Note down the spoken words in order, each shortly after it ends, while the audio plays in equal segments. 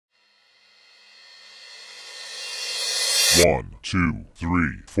1, 2,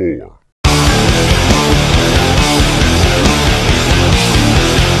 3, 4.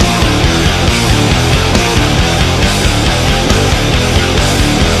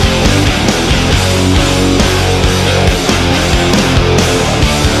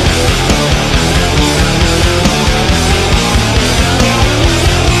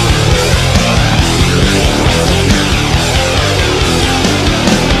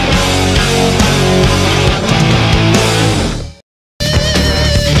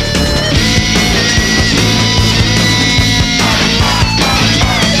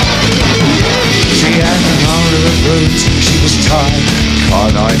 She was tied,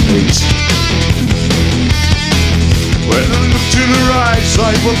 car-9 feet. When I looked to the right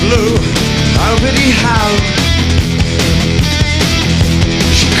side were blue, how did he have?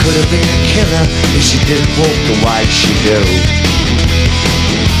 She could have been a killer if she didn't walk the way she do.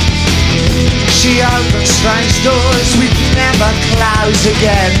 She opened strange doors we'd never close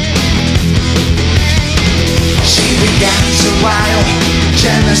again. She began to wail,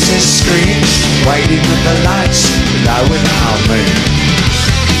 Genesis screams, waiting with the lights low and on me.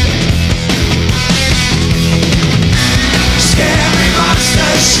 Scary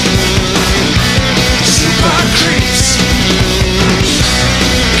monsters, super creeps,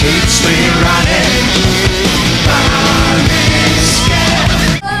 keeps me running, running scared.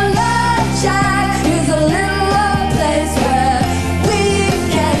 Jack is a little place where we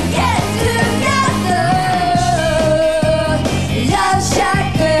can get together. Love Shack,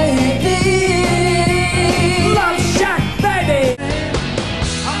 baby. Love Shack, baby.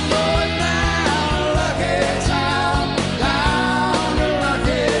 I'm going down Lucky Town, down to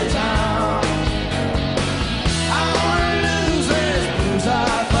Lucky Town. I wanna lose this blues I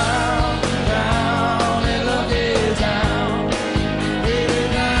found, down in Lucky Town. Baby,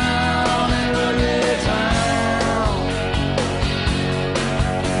 down in Lucky Town.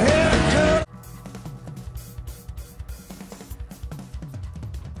 Here it comes.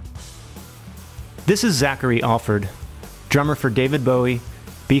 This is Zachary Alford, drummer for David Bowie,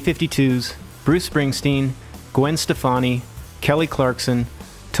 B-52s, Bruce Springsteen, Gwen Stefani, Kelly Clarkson,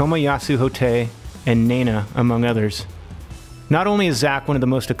 Tomoyasu Hotei, and Nena, among others. Not only is Zach one of the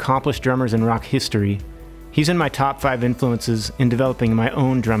most accomplished drummers in rock history, he's in my top 5 influences in developing my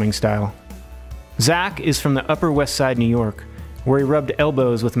own drumming style. Zach is from the Upper West Side, New York, where he rubbed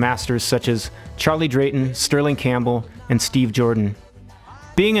elbows with masters such as Charlie Drayton, Sterling Campbell, and Steve Jordan.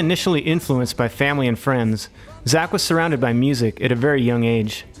 Being initially influenced by family and friends, Zach was surrounded by music at a very young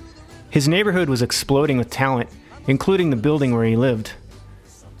age. His neighborhood was exploding with talent, including the building where he lived.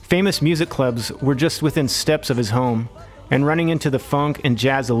 Famous music clubs were just within steps of his home, and running into the funk and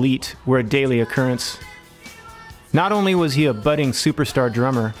jazz elite were a daily occurrence. Not only was he a budding superstar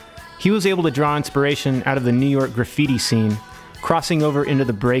drummer, he was able to draw inspiration out of the New York graffiti scene, crossing over into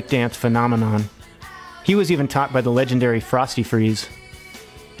the breakdance phenomenon. He was even taught by the legendary Frosty Freeze.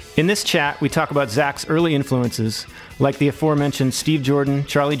 In this chat, we talk about Zach's early influences, like the aforementioned Steve Jordan,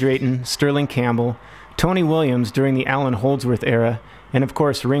 Charlie Drayton, Sterling Campbell, Tony Williams during the Allen Holdsworth era, and of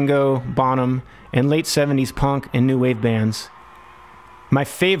course Ringo, Bonham, and late 70s punk and new wave bands. My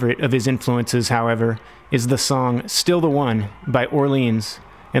favorite of his influences, however, is the song Still the One by Orleans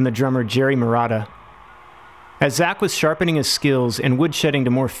and the drummer Jerry Marotta. As Zach was sharpening his skills and woodshedding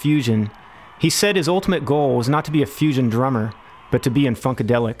to more fusion, he said his ultimate goal was not to be a fusion drummer, but to be in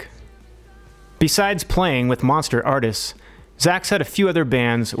Funkadelic. Besides playing with monster artists, Zach's had a few other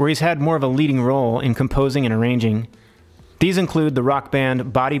bands where he's had more of a leading role in composing and arranging. These include the rock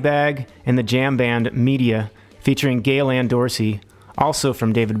band Body Bag and the jam band Media, featuring Gail Ann Dorsey, also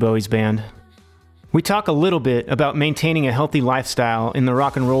from David Bowie's band. We talk a little bit about maintaining a healthy lifestyle in the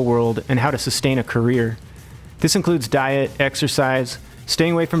rock and roll world and how to sustain a career. This includes diet, exercise,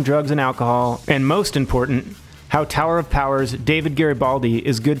 staying away from drugs and alcohol, and most important, how Tower of Power's David Garibaldi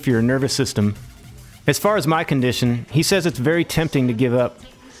is good for your nervous system. As far as my condition, he says it's very tempting to give up,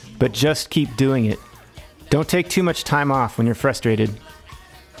 but just keep doing it. Don't take too much time off when you're frustrated.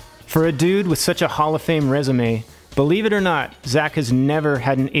 For a dude with such a Hall of Fame resume, believe it or not, Zach has never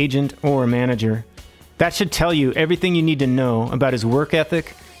had an agent or a manager. That should tell you everything you need to know about his work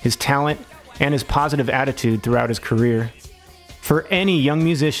ethic, his talent, and his positive attitude throughout his career. For any young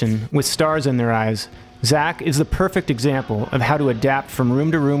musician with stars in their eyes, Zach is the perfect example of how to adapt from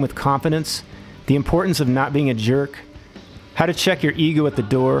room to room with confidence, the importance of not being a jerk, how to check your ego at the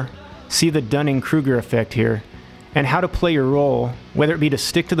door, see the Dunning-Kruger effect here, and how to play your role, whether it be to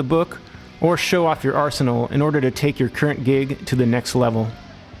stick to the book or show off your arsenal in order to take your current gig to the next level.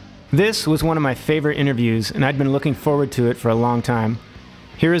 This was one of my favorite interviews, and I'd been looking forward to it for a long time.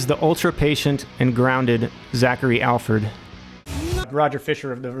 Here is the ultra-patient and grounded Zachary Alford. Roger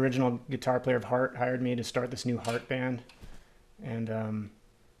Fisher, the original guitar player of Heart, hired me to start this new Heart band, and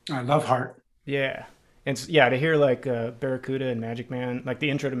I love Heart. yeah, and yeah, to hear like Barracuda and Magic Man, like the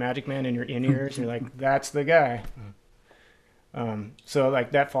intro to Magic Man in your in-ears, you're like, that's the guy. So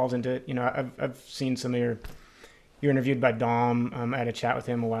like that falls into it. You know, I've seen some of you're interviewed by Dom. I had a chat with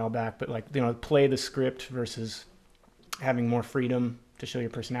him a while back, but like, you know, play the script versus having more freedom to show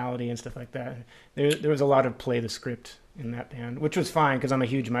your personality and stuff like that. There was a lot of play the script in that band, which was fine because I'm a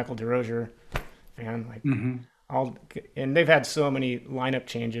huge Michael DeRozier fan. Like, and they've had so many lineup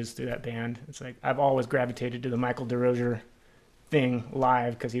changes through that band. It's like I've always gravitated to the Michael DeRozier thing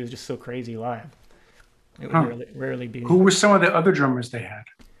live because he was just so crazy live. It would rarely be. Who were some of the other drummers they had?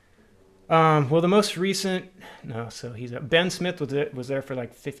 Well, the most recent, so he's Ben Smith was there for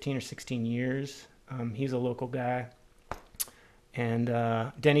like 15 or 16 years. He's a local guy. And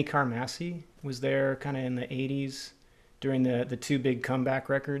Denny Carmassi was there kind of in the 80s during the two big comeback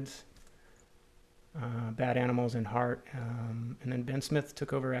records, Bad Animals and Heart. And then Ben Smith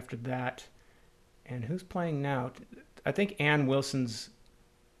took over after that. And who's playing now? I think Ann Wilson's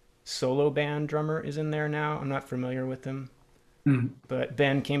solo band drummer is in there now. I'm not familiar with them. But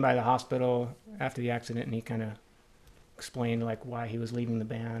Ben came by the hospital after the accident, and he kind of explained like why he was leaving the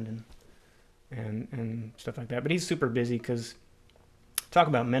band and stuff like that. But he's super busy because talk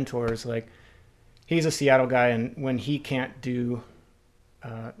about mentors. Like he's a Seattle guy, and when he can't do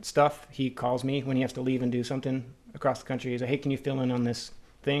stuff, he calls me when he has to leave and do something across the country. He's like, "Hey, can you fill in on this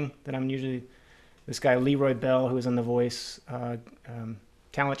thing that I'm usually?" This guy Leroy Bell, who was on The Voice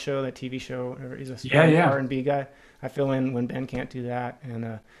talent show, that TV show, or he's a R&B guy. I fill in when Ben can't do that.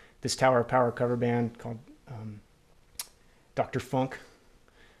 And this Tower of Power cover band called Dr. Funk,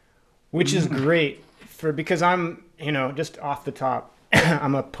 which is great because I'm, you know, just off the top,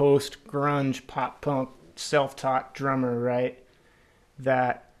 I'm a post-grunge, pop-punk, self-taught drummer, right?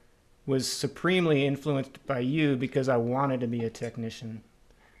 That was supremely influenced by you because I wanted to be a technician.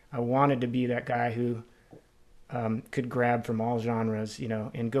 I wanted to be that guy who could grab from all genres, you know,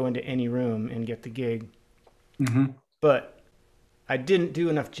 and go into any room and get the gig. But I didn't do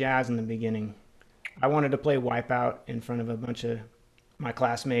enough jazz in the beginning. I wanted to play Wipeout in front of a bunch of my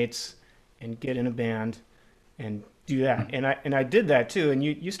classmates and get in a band and do that. And I did that too. And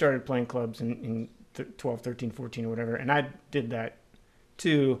you started playing clubs in 12, 13, 14 or whatever. And I did that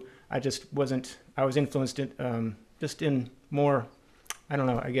too. I just wasn't, I was influenced just in more, I don't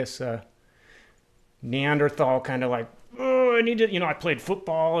know, I guess Neanderthal kind of like, oh, I needed, you know, I played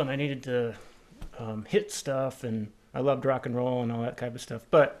football and I needed to hit stuff, and I loved rock and roll and all that type of stuff.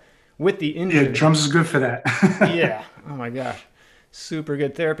 But with the injury, drums is good for that. yeah, oh my gosh, super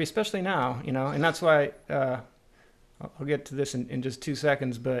good therapy, especially now, you know. And that's why I'll get to this in just 2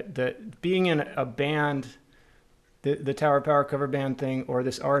 seconds. But being in a band, the Tower of Power cover band thing, or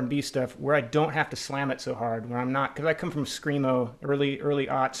this R&B stuff, where I don't have to slam it so hard, where I'm not, because I come from screamo, early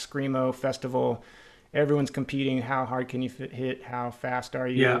aughts screamo festival. Everyone's competing. How hard can you hit? How fast are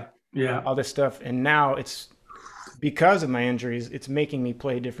you? Yeah. All this stuff. And now it's because of my injuries, it's making me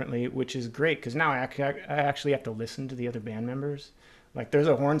play differently, which is great because now I actually have to listen to the other band members. Like there's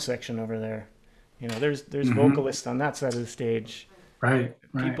a horn section over there. You know, there's vocalists on that side of the stage. Right.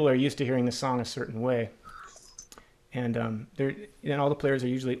 People are used to hearing the song a certain way. And all the players are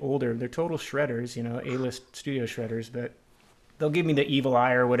usually older. They're total shredders, you know, A-list studio shredders, but they'll give me the evil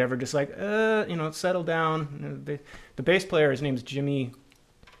eye or whatever, just like, you know, settle down. The bass player, his name's Jimmy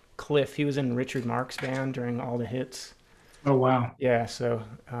Cliff. He was in Richard Marx's band during all the hits. Oh, wow. Yeah, so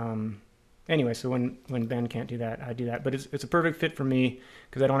anyway, so when Ben can't do that, I do that. But it's a perfect fit for me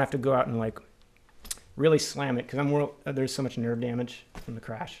because I don't have to go out and like really slam it because there's so much nerve damage from the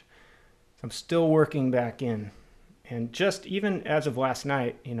crash. So I'm still working back in. And just even as of last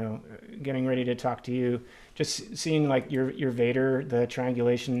night, you know, getting ready to talk to you, just seeing like your Vader, the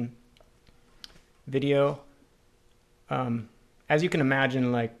triangulation video, as you can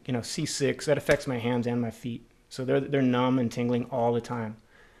imagine, like, you know, C6, that affects my hands and my feet. So they're numb and tingling all the time.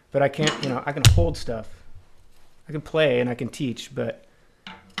 But I can't, you know, I can hold stuff. I can play and I can teach, but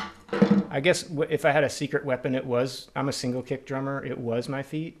I guess if I had a secret weapon, I'm a single kick drummer. It was my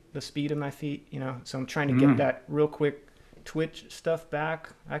feet, the speed of my feet, you know. So I'm trying to get that real quick twitch stuff back.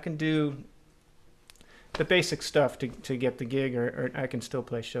 I can do the basic stuff to get the gig, or I can still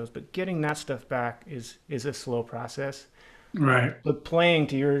play shows. But getting that stuff back is a slow process. Right. But playing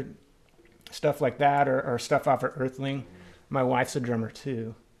to your stuff like that or stuff off of Earthling, my wife's a drummer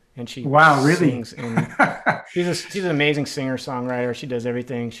too. And she sings, and she's an amazing singer songwriter. She does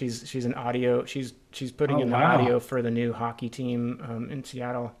everything. She's an audio. She's putting in the audio for the new hockey team in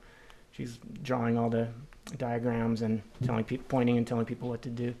Seattle, She's drawing all the diagrams and pointing and telling people what to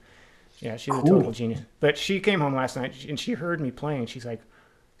do. Yeah, she's a total genius. But she came home last night and she heard me playing. She's like,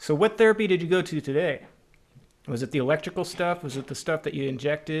 "So what therapy did you go to today? Was it the electrical stuff? Was it the stuff that you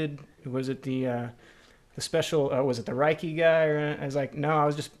injected? Was it the special? Was it the Reiki guy?" Or, I was like,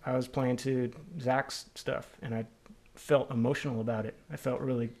 "No, I was playing to Zach's stuff, and I felt emotional about it. I felt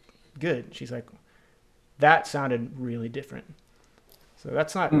really good." She's like, "That sounded really different." So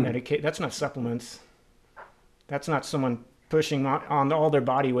that's not that's not supplements. That's not someone pushing on all their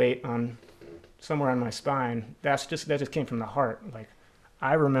body weight on somewhere on my spine. That just came from the heart. Like,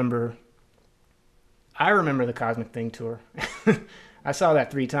 I remember the Cosmic Thing tour. I saw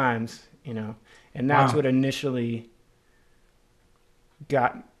that 3 times, you know, and that's what initially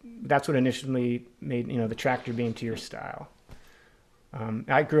made, you know, the tractor beam to your style.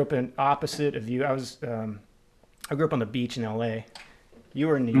 I grew up in opposite of you. I grew up on the beach in LA. You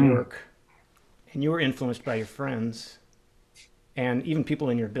were in New York, and you were influenced by your friends and even people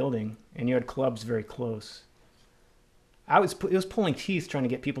in your building, and you had clubs very close. It was pulling teeth trying to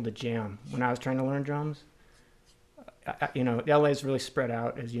get people to jam when I was trying to learn drums. You know, LA is really spread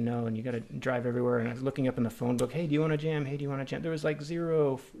out, as you know, and you got to drive everywhere. And I was looking up in the phone book, "Hey, do you want to jam? Hey, do you want to jam?" There was like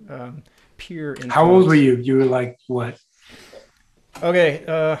zero peer influence. How old were you? You were like what?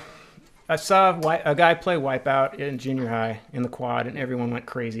 Okay, I saw a guy play Wipeout in junior high in the quad, and everyone went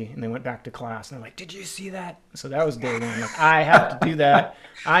crazy, and they went back to class, and they're like, "Did you see that?" So that was day one. Like, I have to do that.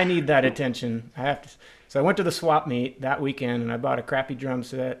 I need that attention. I have to. So I went to the swap meet that weekend, and I bought a crappy drum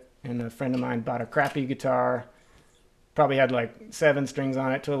set, and a friend of mine bought a crappy guitar. Probably had like 7 strings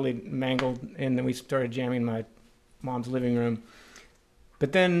on it, totally mangled, and then we started jamming in my mom's living room.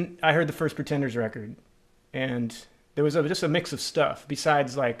 But then I heard the first Pretenders record, and there was just a mix of stuff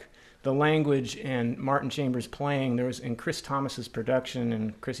besides like the language and Martin Chambers playing. There was, and Chris Thomas's production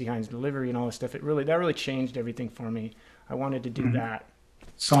and Chrissy Hines' delivery and all this stuff. That really changed everything for me. I wanted to do that.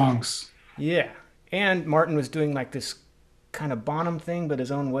 Songs. Yeah. And Martin was doing like this kind of Bonham thing, but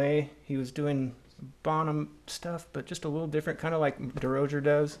his own way. He was doing Bonham stuff, but just a little different, kind of like DeRozier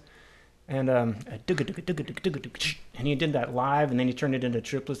does. And and he did that live, and then he turned it into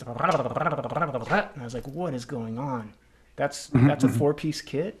triplets. And I was like, what is going on? That's a 4-piece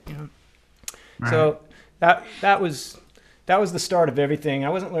kit, you know. Right. So that was the start of everything. I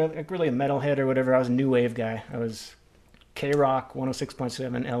wasn't really a metalhead or whatever. I was a new wave guy. I was K-Rock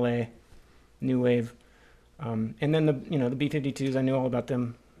 106.7 LA, new wave. And then the B-52s, I knew all about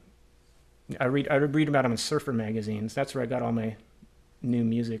them. I read about them in Surfer magazines. That's where I got all my new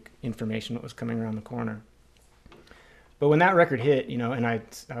music information that was coming around the corner. But when that record hit, you know, and I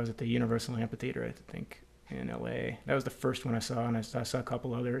was at the Universal Amphitheater, I think, in LA. That was the first one I saw, and I saw a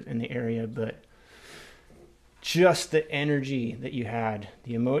couple others in the area. But just the energy that you had,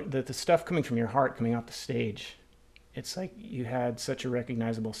 the stuff coming from your heart coming off the stage, it's like you had such a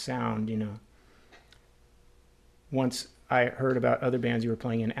recognizable sound, you know. Once I heard about other bands you were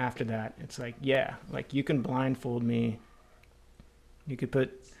playing in after that, it's like, yeah, like you can blindfold me. You could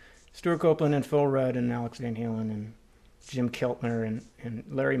put Stuart Copeland and Phil Rudd and Alex Van Halen and Jim Keltner and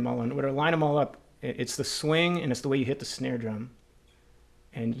Larry Mullen, whatever, line them all up. It's the swing and it's the way you hit the snare drum.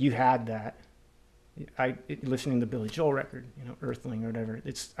 And you had that. Listening to the Billy Joel record, you know, Earthling or whatever,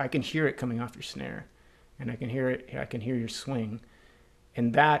 I can hear it coming off your snare, and I can hear your swing.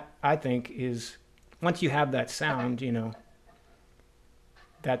 And that, I think, is, once you have that sound, you know,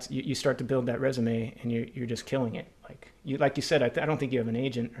 that's you start to build that resume, and you're just killing it. Like you said, I don't think you have an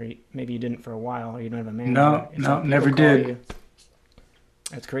agent, or maybe you didn't for a while, or you don't have a manager. No, never did.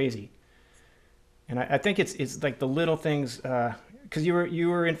 That's crazy. And I think it's like the little things, because you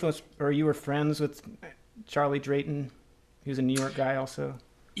were influenced, or you were friends with Charlie Drayton, who's a New York guy also.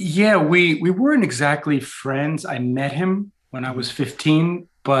 Yeah, we weren't exactly friends. I met him when I was 15,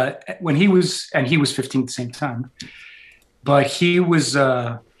 but when he was 15 at the same time. But he was,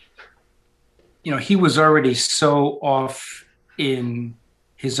 he was already so off in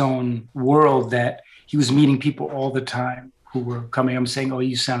his own world that he was meeting people all the time who were coming up and saying, "Oh,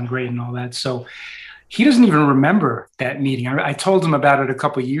 you sound great," and all that. So he doesn't even remember that meeting. I told him about it a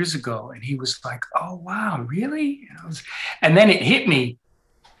couple of years ago, and he was like, "Oh, wow, really?" And then it hit me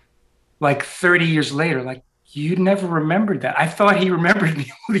like 30 years later, like, you never remembered that. I thought he remembered me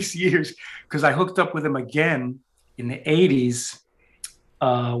all these years, because I hooked up with him again in the 80s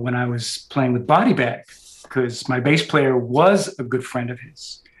when I was playing with Body Bag, because my bass player was a good friend of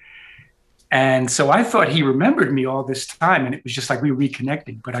his. And so I thought he remembered me all this time, and it was just like we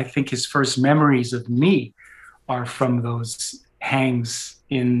reconnected. But I think his first memories of me are from those hangs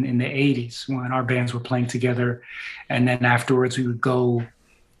in the 80s when our bands were playing together. And then afterwards we would go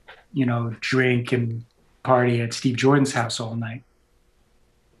drink and party at Steve Jordan's house all night.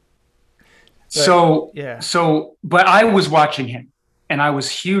 Yeah. But I was watching him, and I was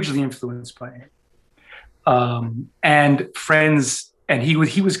hugely influenced by him. And friends, and he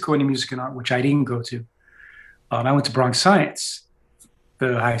was going to music and art, which I didn't go to. I went to Bronx Science,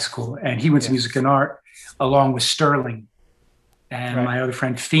 the high school, and he went to music and art along with Sterling and my other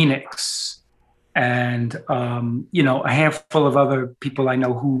friend Phoenix, and a handful of other people I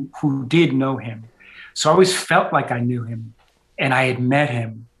know who did know him. So I always felt like I knew him, and I had met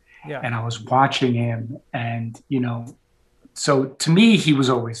him, and I was watching him, and so to me he was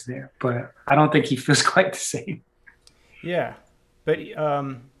always there, but I don't think he feels quite the same. Yeah, but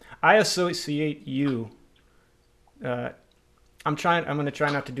I associate you. I'm going to try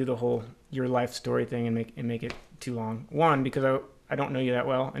not to do the whole your life story thing and make it too long. One, because I don't know you that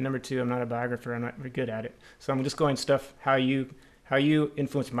well, and number two, I'm not a biographer. I'm not very good at it. So I'm just going stuff how you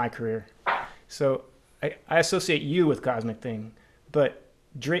influenced my career. So I associate you with Cosmic Thing, but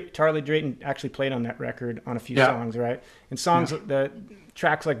Charlie Drayton actually played on that record on a few songs, right? And songs, the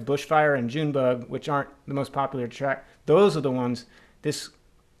tracks like Bushfire and Junebug, which aren't the most popular track, those are the ones.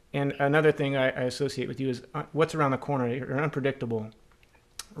 And another thing I associate with you is what's around the corner. You're unpredictable,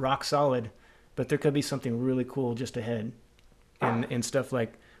 rock solid, but there could be something really cool just ahead. And stuff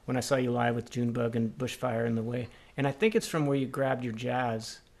like when I saw you live with Junebug and Bushfire and the way. And I think it's from where you grabbed your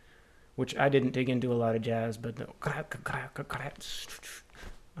jazz, which I didn't dig into a lot of jazz, but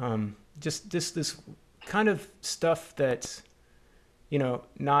just this kind of stuff that's,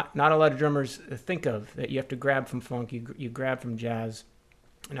 not a lot of drummers think of, that you have to grab from funk, you grab from jazz.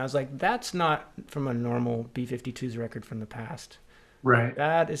 And I was like, that's not from a normal B-52s record from the past. Right.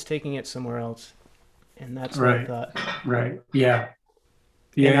 That is taking it somewhere else. And that's what I thought. Right. Yeah.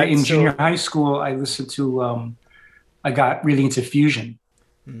 Yeah. In junior high school, I listened to, I got really into fusion.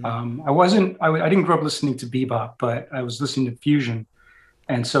 Mm-hmm. I didn't grow up listening to bebop, but I was listening to fusion.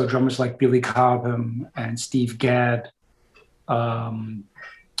 And so drummers like Billy Cobham and Steve Gadd, Rayford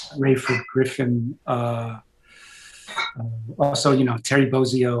Griffin, also, Terry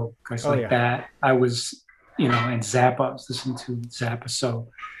Bozzio, guys that. I was, and Zappa, I was listening to Zappa. So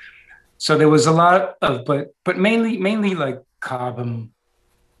there was a lot of, but mainly like Cobham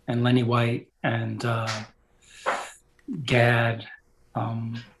and Lenny White and Gadd.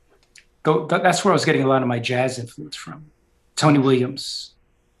 That's where I was getting a lot of my jazz influence from. Tony Williams.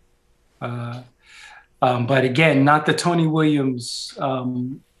 But again, not the Tony Williams, bop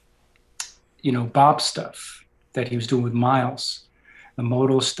stuff that he was doing with Miles, the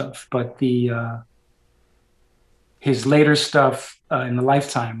modal stuff, but his later stuff in the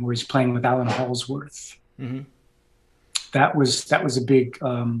Lifetime, where he's playing with Alan Halsworth. Mm-hmm. That was a big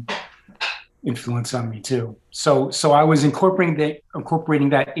influence on me too. So I was incorporating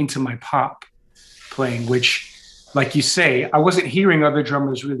that into my pop playing, which, like you say, I wasn't hearing other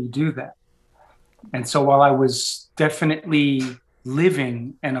drummers really do that. And so while I was definitely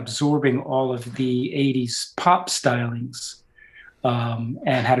living and absorbing all of the 80s pop stylings, and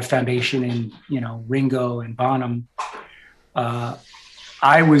had a foundation in, Ringo and Bonham,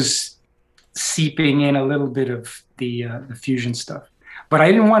 I was seeping in a little bit of the fusion stuff. But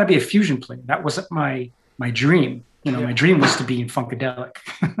I didn't want to be a fusion player. That wasn't my dream. My dream was to be in Funkadelic.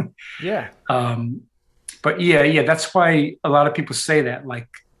 Yeah. But yeah, that's why a lot of people say that, like,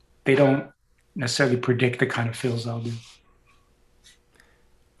 they don't necessarily predict the kind of fills I'll do.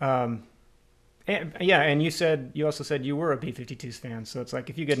 And you also said you were a B-52s fan, so it's like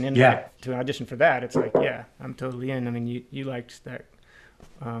if you get an invite to an audition for that, it's like, I'm totally in. I mean, you liked that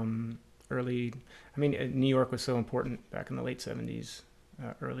early. I mean, New York was so important back in the late 70s,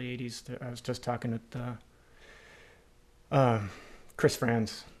 early 80s. I was just talking with Chris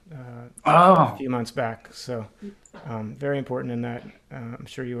Franz a few months back, so very important in that. I'm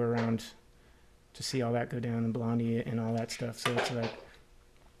sure you were around to see all that go down, and Blondie and all that stuff. So it's like.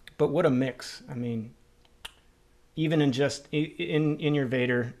 But what a mix. I mean, even in your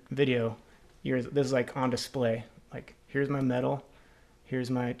Vader video, this is like on display. Like, here's my metal,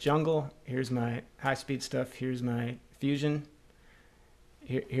 here's my jungle, here's my high-speed stuff, here's my fusion,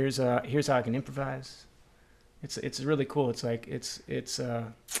 here's how I can improvise. It's really cool. It's like it's I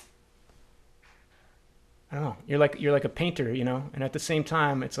don't know. You're like a painter, and at the same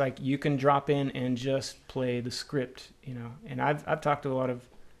time, it's like you can drop in and just play the script, And I've talked to a lot of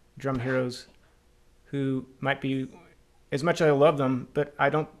drum heroes who might be, as much as I love them, but I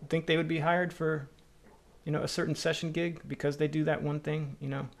don't think they would be hired for, a certain session gig because they do that one thing,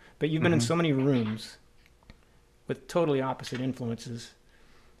 But you've been in so many rooms with totally opposite influences,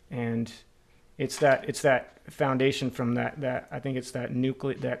 and it's that foundation from that I think it's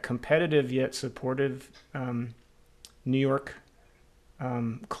that competitive yet supportive New York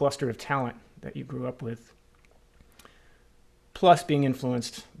cluster of talent that you grew up with, plus being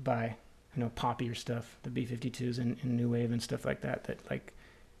influenced by poppier stuff, the B-52s and new wave and stuff like that like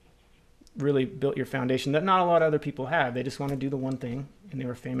really built your foundation that not a lot of other people have. They just want to do the one thing, and they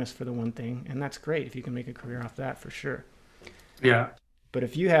were famous for the one thing, and that's great if you can make a career off that, for sure. Yeah. But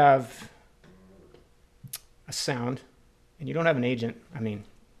if you have a sound and you don't have an agent, I mean,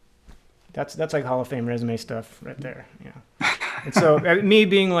 that's like Hall of Fame resume stuff right there. And so me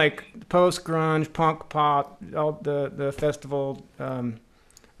being like post grunge, punk, pop, all the festival,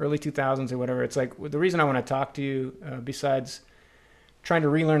 early 2000s or whatever, it's like the reason I want to talk to you, besides trying to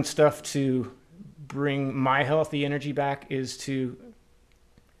relearn stuff to bring my healthy energy back, is to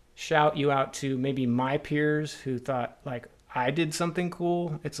shout you out to maybe my peers who thought like I did something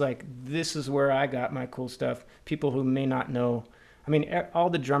cool. It's like, this is where I got my cool stuff. People who may not know. I mean, all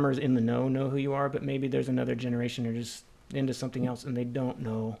the drummers in the know who you are, but maybe there's another generation who're just into something else and they don't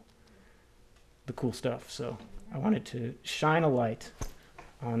know the cool stuff. So I wanted to shine a light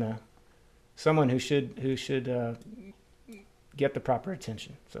on someone who should get the proper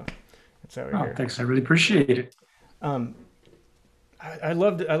attention. So that's how we're here. Thanks. I really appreciate it. I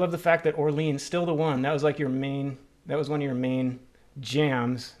love the fact that Orleans, Still the One, that was like that was one of your main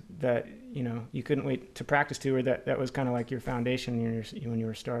jams that you couldn't wait to practice to, or that was kind of like your foundation when you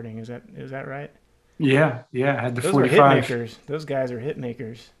were starting. Is that right? Yeah. I had the Those 45. were hit makers. Those guys are hit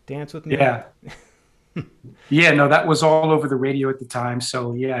makers. Dance with Me. Yeah. Yeah, no, that was all over the radio at the time.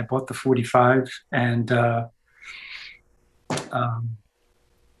 So yeah, I bought the 45, and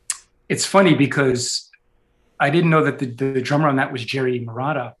it's funny because I didn't know that the drummer on that was Jerry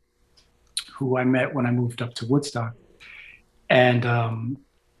Murata, who I met when I moved up to Woodstock. And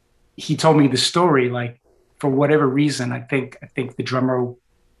he told me the story, like, for whatever reason, I think the drummer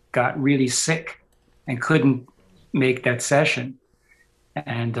got really sick and couldn't make that session.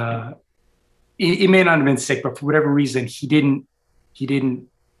 And he may not have been sick, but for whatever reason, he didn't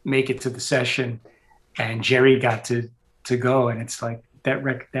make it to the session, and Jerry got to go. And it's like that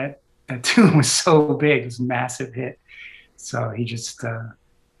tune was so big, it was a massive hit. So he just, it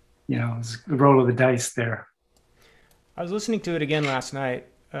was the roll of the dice there. I was listening to it again last night.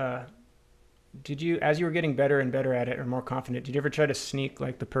 Did you, as you were getting better and better at it, or more confident, did you ever try to sneak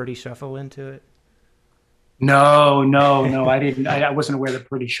like the Purdy Shuffle into it? No, I didn't. I wasn't aware of the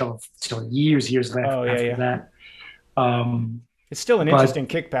Purdy Shuffle until years after that. It's still an interesting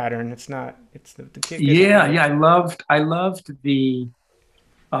kick pattern. It's not. It's the kick. Yeah. I loved the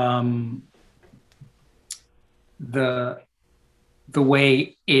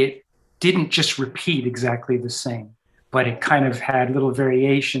way it didn't just repeat exactly the same, but it kind of had little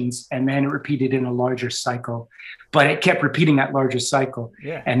variations, and then it repeated in a larger cycle. But it kept repeating that larger cycle,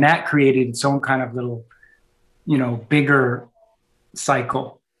 and that created its own kind of little, bigger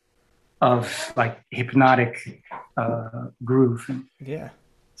cycle of like hypnotic groove. Yeah.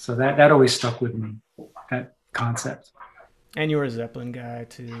 So that always stuck with me, that concept. And you were a Zeppelin guy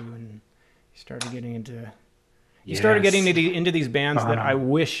too, and you started getting into into these bands that I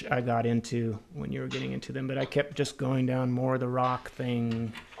wish I got into when you were getting into them, but I kept just going down more the rock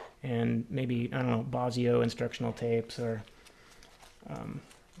thing, and maybe, I don't know, Bosio instructional tapes, or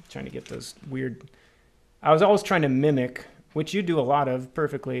trying to get those weird. I was always trying to mimic, which you do a lot of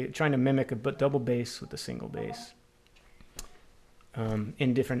perfectly, trying to mimic a double bass with a single bass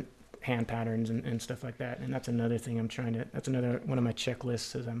in different hand patterns and stuff like that. And that's another thing that's another one of my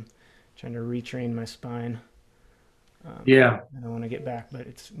checklists, as I'm trying to retrain my spine. And I want to get back, but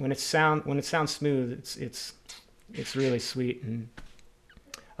when it sounds smooth, it's really sweet. And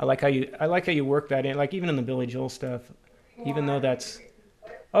I like how you work that in, like even in the Billy Joel stuff, even though that's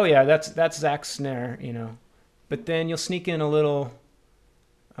Zach's snare, but then you'll sneak in a little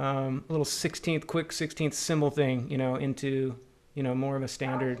 16th cymbal thing, into, more of a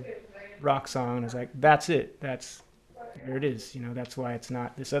standard rock song. And it's like, that's it. There it is. That's why it's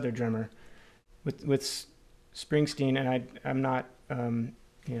not this other drummer with Springsteen. And I'm not,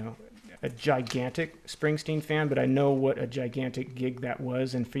 a gigantic Springsteen fan, but I know what a gigantic gig that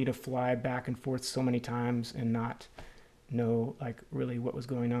was, and for you to fly back and forth so many times and not know like really what was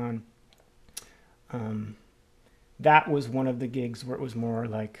going on. That was one of the gigs where it was more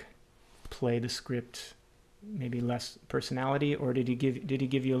like play the script, maybe less personality, or did he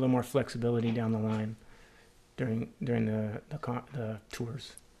give you a little more flexibility down the line during the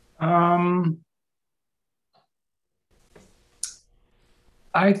tours?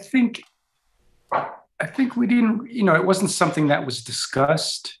 I think we didn't, it wasn't something that was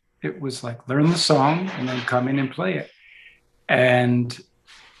discussed. It was like learn the song and then come in and play it. And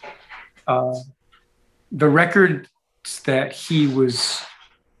the records that he was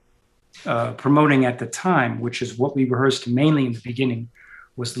promoting at the time, which is what we rehearsed mainly in the beginning,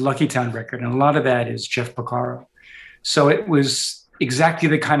 was the Lucky Town record. And a lot of that is Jeff Porcaro. So it was exactly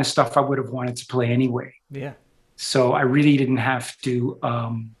the kind of stuff I would have wanted to play anyway. Yeah. So I really didn't have to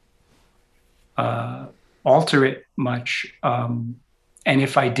alter it much. And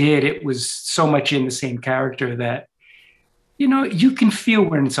if I did, it was so much in the same character that, you know, you can feel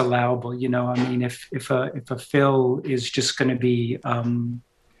when it's allowable. You know, I mean, if a fill is just going to be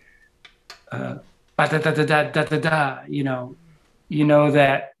you know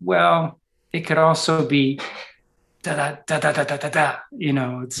that, well, it could also be da da da da da da da da. You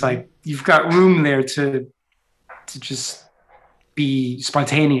know, it's like you've got room there to just be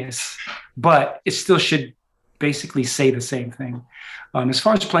spontaneous, but it still should basically say the same thing. As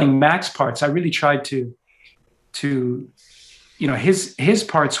far as playing Mac's parts, I really tried to you know, his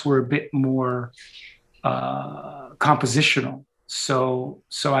parts were a bit more compositional. So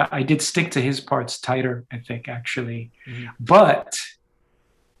I did stick to his parts tighter, I think, actually. Mm-hmm. But,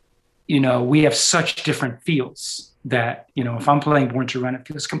 you know, we have such different feels that, you know, if I'm playing Born to Run, it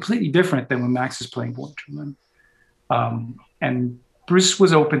feels completely different than when Max is playing Born to Run. And Bruce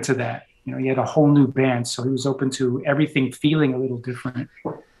was open to that. You know, he had a whole new band, so he was open to everything feeling a little different.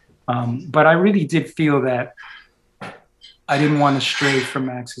 But I really did feel that I didn't want to stray from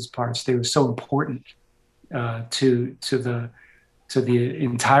Max's parts. They were so important to the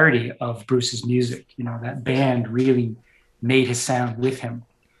entirety of Bruce's music. You know, that band really made his sound with him.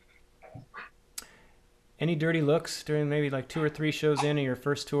 Any dirty looks during maybe like 2 or 3 shows in your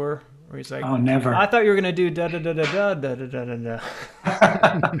first tour where he's like, oh, never. I thought you were going to do da da da da da da da da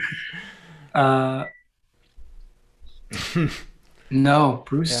da. No,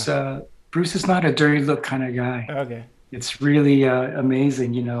 Bruce. Yeah. Bruce is not a dirty look kind of guy. Okay. It's really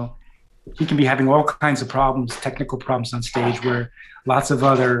amazing. You know, he can be having all kinds of problems, technical problems on stage, where lots of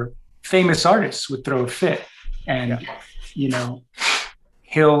other famous artists would throw a fit, and you know,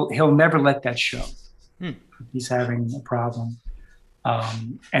 he'll never let that show. He's having a problem,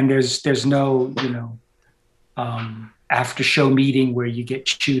 and there's no, you know, after show meeting where you get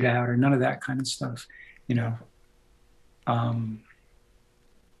chewed out or none of that kind of stuff. You know.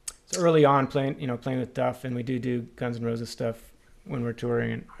 So early on, playing with Duff, and we do Guns N' Roses stuff when we're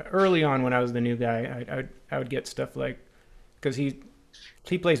touring. And early on, when I was the new guy, I would get stuff like, because he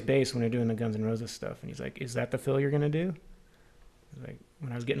plays bass when we're doing the Guns N' Roses stuff, and he's like, "Is that the fill you're gonna do?" Like,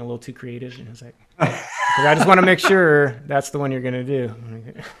 when I was getting a little too creative, and I was like, "Because I just want to make sure that's the one you're gonna do."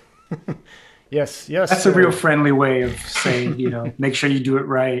 Yes. That's a real friendly way of saying, you know, make sure you do it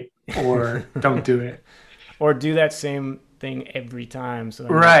right, or don't do it, or do that same thing every time. So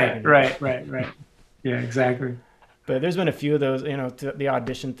right. Yeah, exactly. But there's been a few of those, you know, the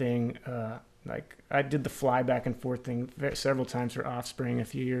audition thing. Like I did the fly back and forth thing several times for Offspring a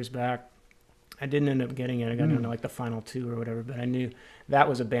few years back. I didn't end up getting it. I got into like the final 2 or whatever, but I knew that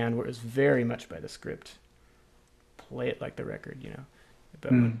was a band where it was very much by the script. Play it like the record, you know.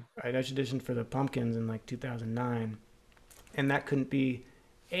 But I auditioned for the Pumpkins in like 2009, and that couldn't be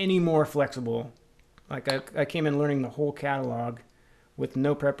any more flexible. Like I came in learning the whole catalog with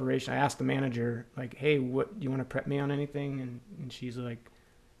no preparation. I asked the manager, like, "Hey, what do you want to prep me on anything?" And she's like,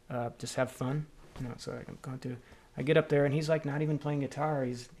 "Just have fun." You know, so I'm going to. I get up there and he's like not even playing guitar.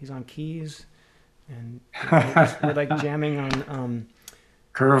 He's on keys, and we're like jamming on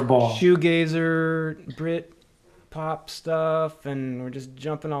curveball, shoegazer, Brit pop stuff, and we're just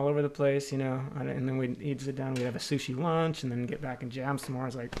jumping all over the place, you know. And then he'd sit down, we'd have a sushi lunch, and then get back and jam some more. I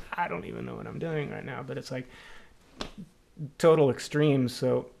was like, I don't even know what I'm doing right now, but it's like total extremes.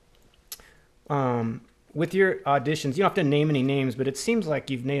 So with your auditions, you don't have to name any names, but it seems like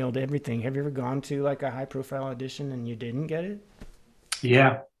you've nailed everything. Have you ever gone to like a high profile audition and you didn't get it?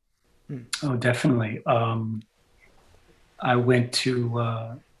 Yeah. Oh, definitely. I went to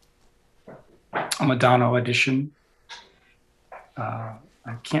a Madonna audition. I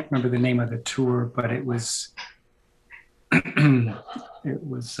can't remember the name of the tour, but it was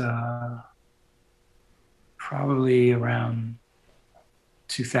probably around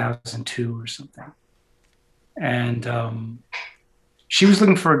 2002 or something. And she was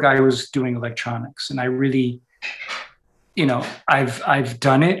looking for a guy who was doing electronics, and I really, you know, I've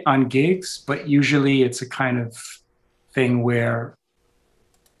done it on gigs, but usually it's a kind of thing where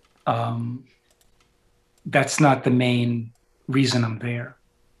that's not the main reason I'm there.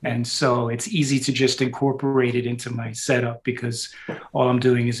 And so it's easy to just incorporate it into my setup, because all I'm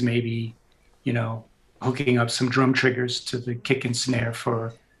doing is maybe, you know, hooking up some drum triggers to the kick and snare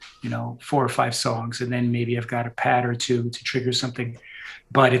for 4 or 5 songs, and then maybe I've got a pad or two to trigger something,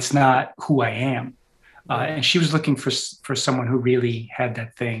 but it's not who I am. And she was looking for someone who really had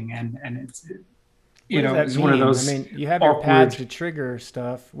that thing, and it's it's one of those. I mean, you have your pads to trigger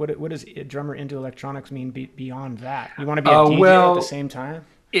stuff. What does drummer into electronics mean beyond that? You want to be a DJ at the same time?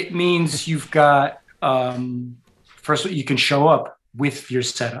 It means you've got first you can show up with your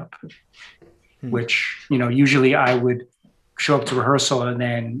setup, which usually I would show up to rehearsal and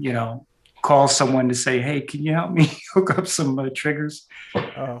then call someone to say, hey, can you help me hook up some triggers?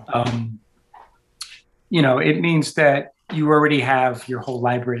 It means that you already have your whole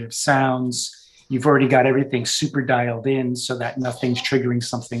library of sounds. You've already got everything super dialed in so that nothing's triggering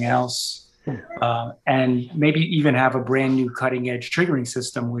something else. And maybe even have a brand new cutting edge triggering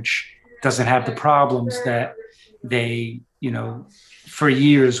system, which doesn't have the problems that they, for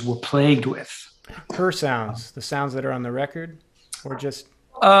years were plagued with. Her sounds, the sounds that are on the record, or just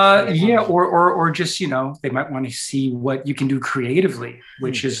or just they might want to see what you can do creatively,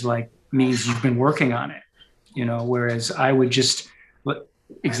 which is means you've been working on it, whereas I would just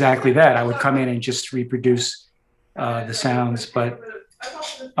exactly that. I would come in and just reproduce the sounds, but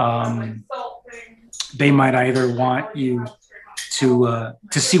they might either want you to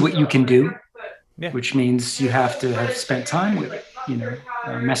see what you can do, which means you have to have spent time with it,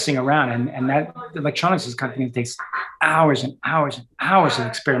 messing around. And that electronics is kind of thing that takes hours and hours and hours of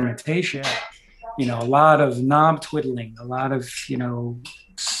experimentation. A lot of knob twiddling, a lot of,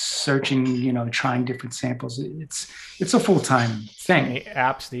 searching, trying different samples. It's a full-time thing. Any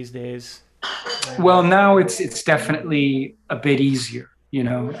apps these days? Well, now it's definitely a bit easier,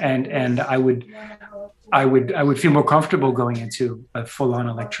 and I would feel more comfortable going into a full-on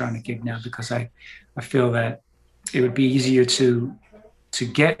electronic gig now, because I feel that it would be easier to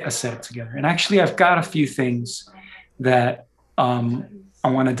get a setup together. And actually, I've got a few things that I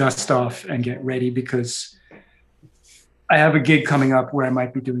want to dust off and get ready, because I have a gig coming up where I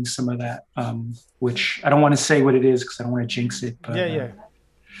might be doing some of that, which I don't want to say what it is because I don't want to jinx it. But,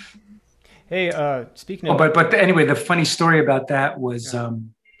 Hey, speaking of... But anyway, the funny story about that was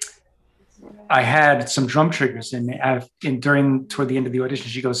I had some drum triggers, and toward the end of the audition,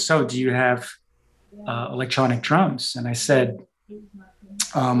 she goes, so do you have electronic drums? And I said,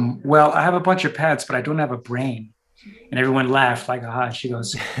 well, I have a bunch of pads, but I don't have a brain. And everyone laughed like, aha. She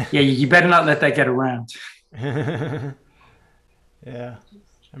goes, yeah, you better not let that get around. Yeah,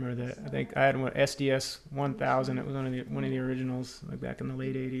 I remember that. I think I had one SDS 1000. It was one of the originals, like back in the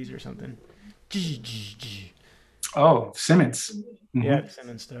late 80s or something. Oh, Simmons. Mm-hmm. Yeah,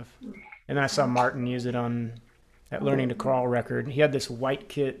 Simmons stuff. And then I saw Martin use it on that Learning to Crawl record. He had this white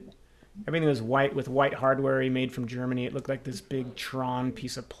kit. Everything was white with white hardware he made from Germany. It looked like this big Tron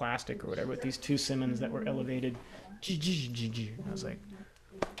piece of plastic or whatever with these two Simmons that were elevated. I was like,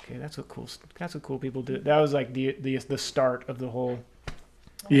 okay, that's what cool people do. That was like the start of the whole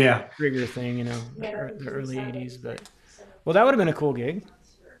trigger thing, the early 80s. But well, that would have been a cool gig.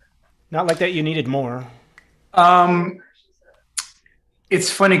 Not like that you needed more. It's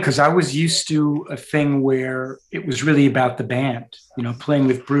funny because I was used to a thing where it was really about the band. Playing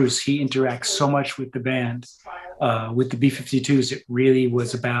with Bruce, he interacts so much with the band. With the B-52s, it really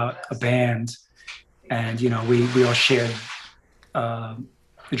was about a band. And, we all shared the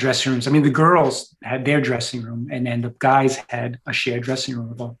dressing rooms. I mean, the girls had their dressing room, and then the guys had a shared dressing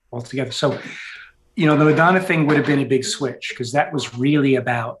room all together. So, the Madonna thing would have been a big switch, because that was really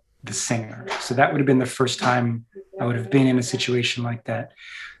about the singer. So that would have been the first time I would have been in a situation like that.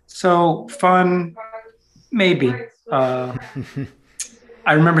 So fun, maybe. I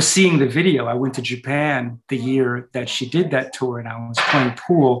remember seeing the video. I went to Japan the year that she did that tour, and I was playing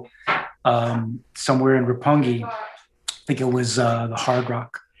pool somewhere in Roppongi. I think it was the Hard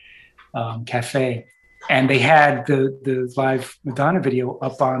Rock Cafe. And they had the live Madonna video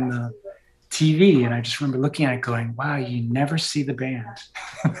up on the TV. And I just remember looking at it going, wow, you never see the band.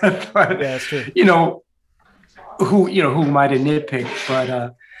 But, that's true. Who might have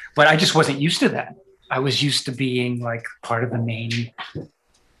nitpicked, but I just wasn't used to that. I was used to being like part of the main, the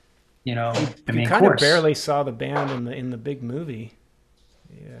main course. You kind of barely saw the band in the big movie.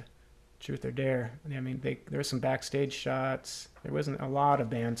 Yeah. Truth or Dare. I mean, there were some backstage shots. There wasn't a lot of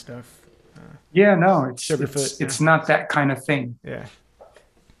band stuff. It's not that kind of thing. Yeah.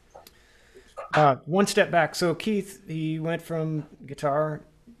 One step back. So Keith, he went from guitar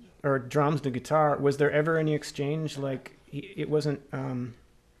or drums to guitar. Was there ever any exchange? Like it wasn't.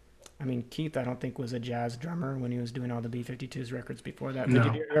 Keith, I don't think was a jazz drummer when he was doing all the B-52s records before that. No.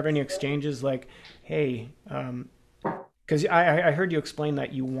 Did you ever have any exchanges like, hey? Because I heard you explain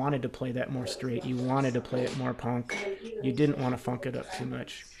that you wanted to play that more straight. You wanted to play it more punk. You didn't want to funk it up too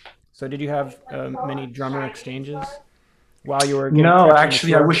much. So did you have many drummer exchanges while you were getting No, prepped on the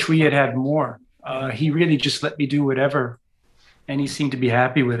actually, I tour? wish we had had more. Yeah. He really just let me do whatever, and he seemed to be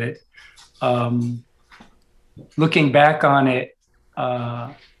happy with it. Um, Looking back on it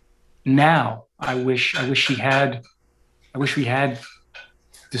now, I wish we had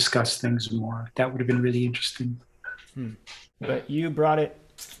discussed things more. That would have been really interesting. But you brought it,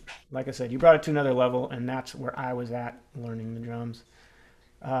 like I said, you brought it to another level, and that's where I was at learning the drums.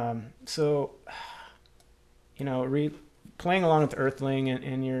 So, you know, playing along with Earthling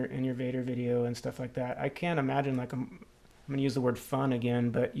and your Vader video and stuff like that, I can't imagine like I'm gonna use the word fun again,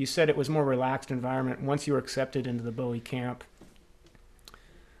 but you said it was more relaxed environment once you were accepted into the Bowie camp,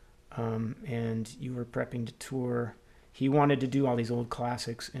 and you were prepping to tour. He wanted to do all these old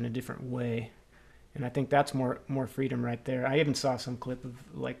classics in a different way, and I think that's more freedom right there. I even saw some clip of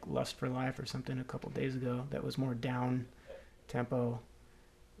like Lust for Life or something a couple days ago that was more down tempo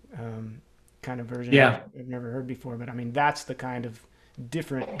kind of version. Yeah. I've never heard before, but I mean that's the kind of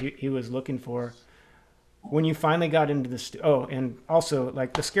different he was looking for. When you finally got into the oh, and also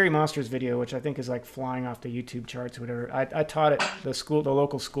like the Scary Monsters video, which I think is like flying off the YouTube charts, or whatever. I taught at the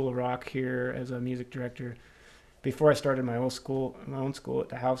local school of rock here as a music director before I started my own school at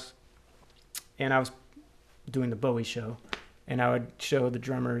the house, and I was doing the Bowie show, and I would show the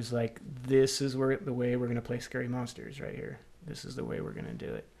drummers like, this is the way we're gonna play Scary Monsters right here. This is the way we're gonna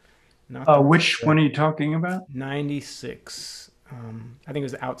do it. Which one are you talking about? 96. I think it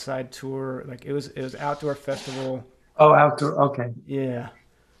was the Outside tour. Like it was outdoor festival. Oh, outdoor. Okay. Yeah,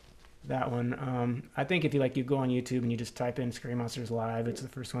 that one. I think if you go on YouTube and you just type in Scary Monsters Live, it's the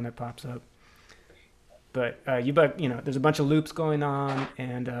first one that pops up. But there's a bunch of loops going on,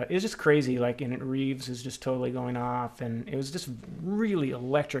 and it was just crazy. Like, and Reeves is just totally going off, and it was just really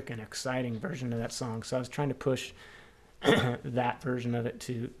electric and exciting version of that song. So I was trying to push that version of it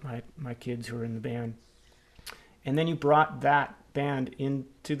to my kids who were in the band. And then you brought that band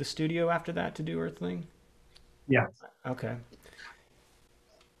into the studio after that to do Earthling? Yeah. Okay.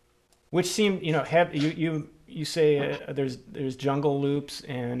 Which seemed, you say there's jungle loops,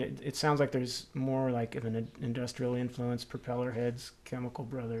 and it sounds like there's more like of an industrial influence, Propeller Heads, Chemical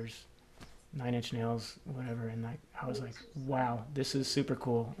Brothers, Nine Inch Nails, whatever. And I was like, wow, this is super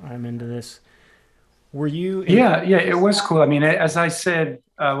cool. I'm into this. Were you? Yeah, it was cool. I mean, as I said,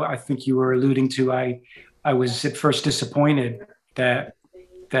 I think you were alluding to, I was at first disappointed that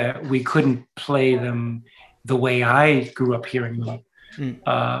we couldn't play them the way I grew up hearing them.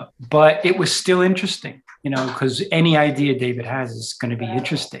 But it was still interesting, because any idea David has is going to be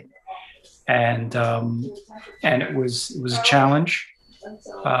interesting. And it was a challenge.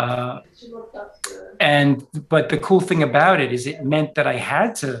 But the cool thing about it is it meant that I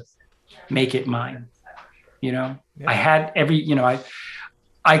had to make it mine. Yeah. I had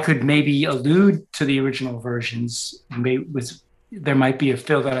I could maybe allude to the original versions. There might be a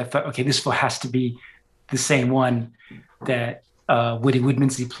fill that I thought, okay, this fill has to be the same one that Woody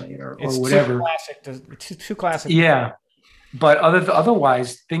Woodmansey played or whatever. Too classic. Yeah, but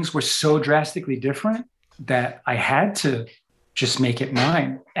otherwise, things were so drastically different that I had to just make it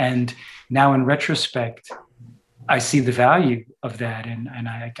mine. And now, in retrospect, I see the value of that, and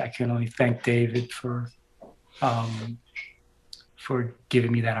I can only thank David for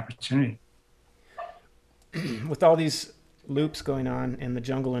giving me that opportunity. With all these loops going on and the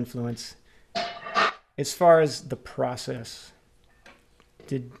jungle influence, as far as the process,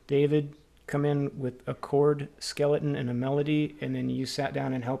 did David come in with a chord skeleton and a melody, and then you sat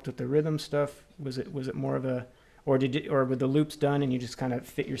down and helped with the rhythm stuff? Was it more of a, or were the loops done and you just kind of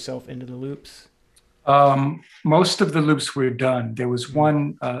fit yourself into the loops? Most of the loops were done. There was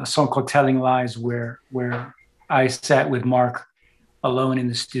one a song called "Telling Lies" where I sat with Mark alone in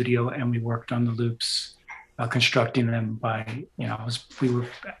the studio and we worked on the loops, constructing them by, I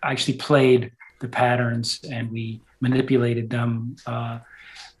actually played the patterns and we manipulated them,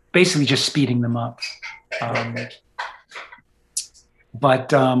 basically just speeding them up.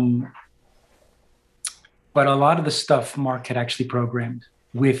 But a lot of the stuff Mark had actually programmed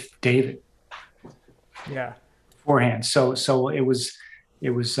with David. Yeah. Beforehand. So it was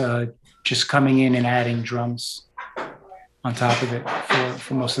just coming in and adding drums on top of it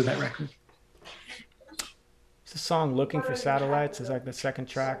for most of that record. It's a song "Looking for Satellites" is like the second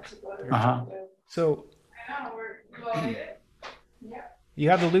track. So you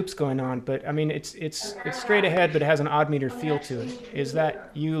have the loops going on, but I mean it's straight ahead, but it has an odd meter feel to it. Is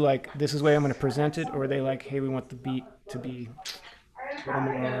that you like, this is the way I'm going to present it, or are they like, hey, we want the beat to be a little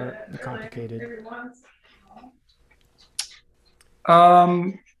more complicated?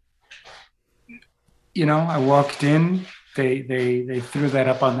 I walked in they threw that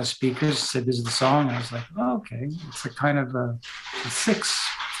up on the speakers, said this is the song. I was like, oh, okay, it's a kind of a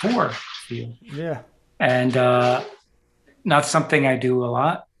 6/4 feel. Yeah. And not something I do a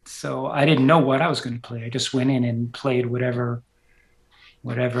lot. So I didn't know what I was going to play. I just went in and played whatever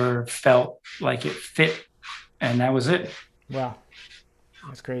felt like it fit, and that was it. Wow,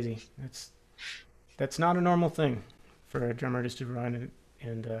 that's crazy. That's not a normal thing for a drummer just to run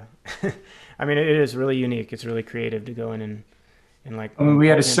and I mean, it is really unique. It's really creative to go in and like. I mean, we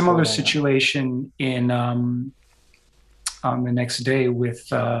had a similar situation in on the next day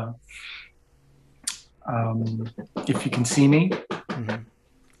with If You Can See Me, Mm-hmm.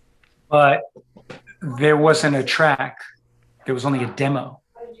 but there wasn't a track. There was only a demo,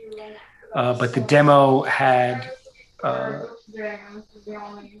 but the demo had.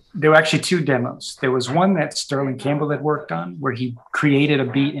 There were actually two demos. There was one that Sterling Campbell had worked on, where he created a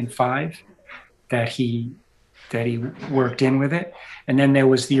beat in 5 that he worked in with it, and then there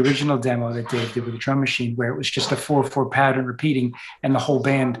was the original demo that Dave did with the drum machine, where it was just a 4/4 pattern repeating, and the whole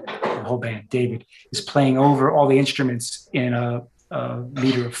band, David, is playing over all the instruments in a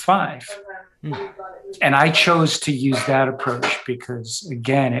meter of 5. And I chose to use that approach because,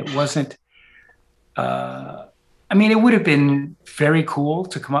 again, it wasn't. I mean, it would have been very cool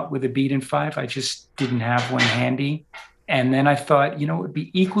to come up with a beat in 5. I just didn't have one handy. And then I thought, it would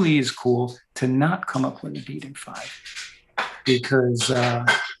be equally as cool to not come up with a beat in 5, because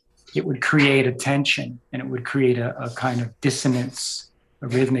it would create a tension, and it would create a kind of dissonance, a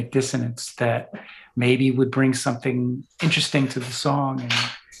rhythmic dissonance that maybe would bring something interesting to the song. And,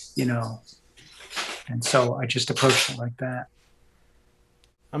 and so I just approached it like that.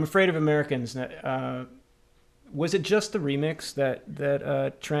 I'm Afraid of Americans. Was it just the remix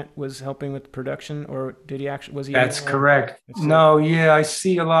that Trent was helping with the production, or did he actually? Was he? That's correct. No, yeah, I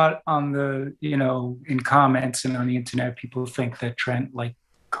see a lot on the in comments and on the internet. People think that Trent like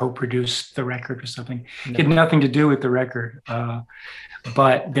co-produced the record or something. No. It had nothing to do with the record,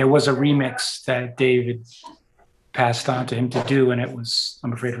 but there was a remix that David passed on to him to do, and it was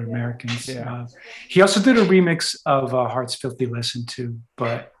 "I'm Afraid of Americans." Yeah. He also did a remix of "Heart's Filthy Lesson" too,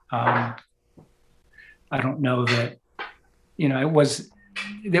 but. I don't know that, it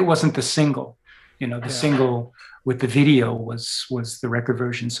wasn't the single, the single with the video was the record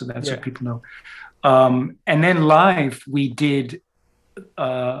version. So that's what people know. And then live, we did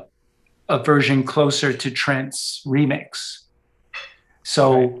a version closer to Trent's remix.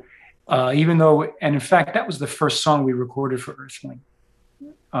 So even though, and in fact, that was the first song we recorded for Earthling.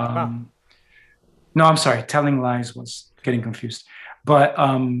 No, I'm sorry. Telling Lies was getting confused. But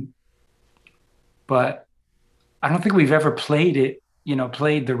I don't think we've ever played it,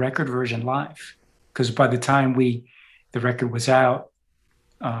 played the record version live, because by the time the record was out,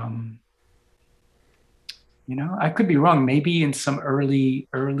 I could be wrong. Maybe in some early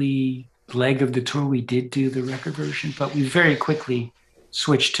leg of the tour, we did do the record version, but we very quickly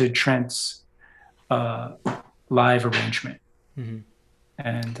switched to Trent's live arrangement. Mm-hmm.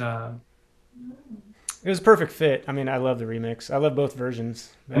 And it was a perfect fit. I mean, I love the remix. I love both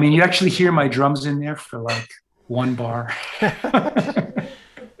versions. I mean, you actually hear my drums in there for like 1 bar.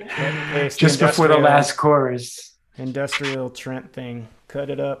 Just before the last chorus. Industrial Trent thing. Cut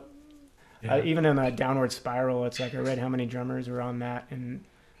it up. Yeah. Even in a Downward Spiral, it's like I read how many drummers were on that, and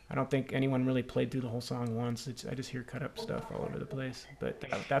I don't think anyone really played through the whole song once. I just hear cut up stuff all over the place. But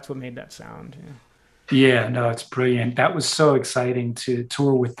that's what made that sound. Yeah. Yeah, no, it's brilliant. That was so exciting to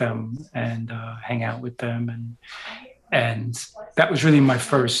tour with them and hang out with them, and that was really my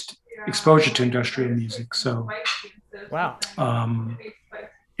first exposure to industrial music. So, wow,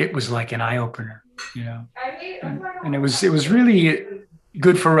 it was like an eye opener, and it was really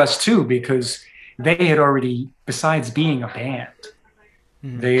good for us too, because they had already, besides being a band,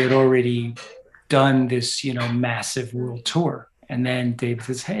 they had already done this, massive world tour. And then Dave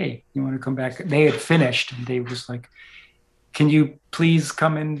says, "Hey, you want to come back?" They had finished, and Dave was like, "Can you please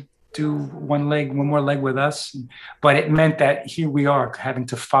come and do one more leg with us?" But it meant that here we are having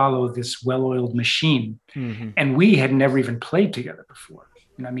to follow this well-oiled machine, and we had never even played together before.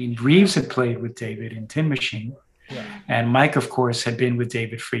 I mean, Reeves had played with David in Tin Machine, and Mike, of course, had been with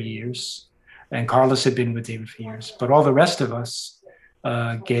David for years, and Carlos had been with David for years. But all the rest of us,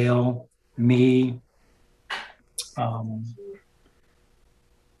 Gail, me.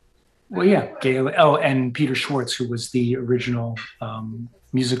 Gail. Oh, and Peter Schwartz, who was the original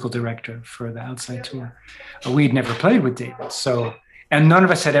musical director for the Outside Tour. We'd never played with David, and none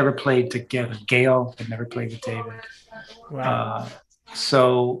of us had ever played together. Gail had never played with David. Wow.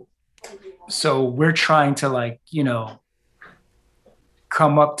 So we're trying to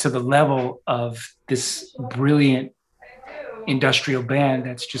come up to the level of this brilliant industrial band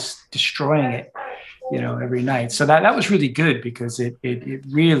that's just destroying it, every night. So that was really good because it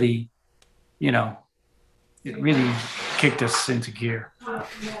really, it really kicked us into gear.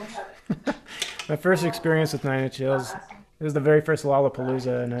 My first experience with Nine Inch Nails, it was the very first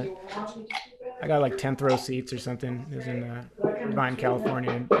Lollapalooza, and I got like 10th row seats or something. It was in Irvine,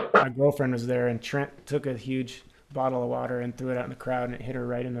 California, and my girlfriend was there, and Trent took a huge bottle of water and threw it out in the crowd, and it hit her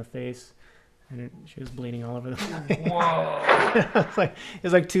right in the face, and she was bleeding all over the place. Whoa! It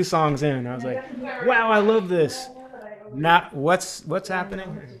was like 2 songs in, and I was like, "Wow, I love this." Not what's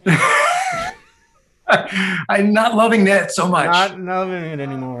happening. I'm not loving that so much. Not loving it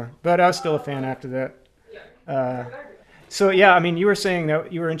anymore, but I was still a fan after that. So yeah, I mean, you were saying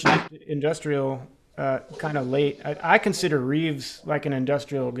that you were industrial kind of late. I consider Reeves like an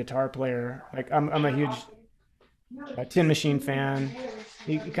industrial guitar player. Like I'm a huge Tin Machine fan.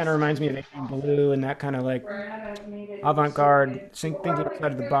 He kind of reminds me of Alien Blue and that kind of like avant-garde, thinking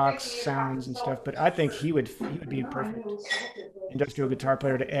outside of the box sounds and stuff. But I think he would be a perfect industrial guitar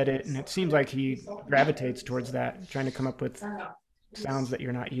player to edit, and it seems like he gravitates towards that, trying to come up with sounds that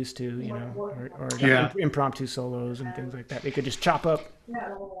you're not used to, or impromptu solos and things like that. They could just chop up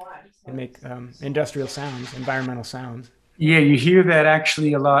and make industrial sounds, environmental sounds. Yeah, you hear that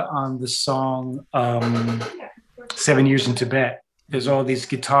actually a lot on the song 7 Years in Tibet. There's all these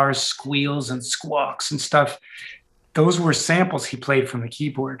guitar squeals and squawks and stuff. Those were samples he played from the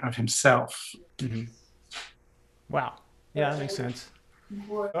keyboard of himself. Mm-hmm. Wow. Yeah, that makes sense.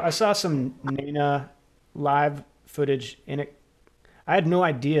 I saw some Nena live footage, and I had no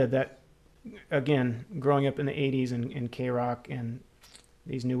idea that, again, growing up in the 80s and K-Rock and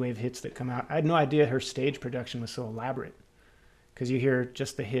these new wave hits that come out, I had no idea her stage production was so elaborate. Because you hear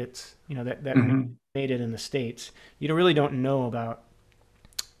just the hits, that made it in the States. You really don't know about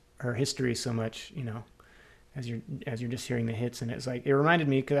her history so much, as you're just hearing the hits. And it's like, it reminded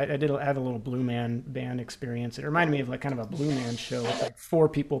me, because I did have a little Blue Man band experience. It reminded me of like kind of a Blue Man show with like 4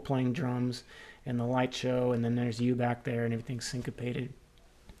 people playing drums and the light show, and then there's you back there and everything's syncopated.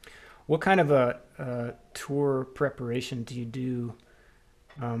 What kind of a tour preparation do you do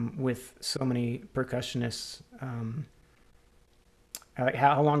with so many percussionists?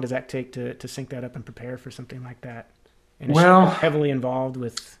 How long does that take to sync that up and prepare for something like that? And well, heavily involved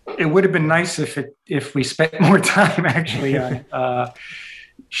with. It would have been nice if we spent more time actually on it.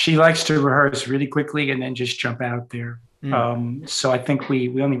 She likes to rehearse really quickly and then just jump out there. So I think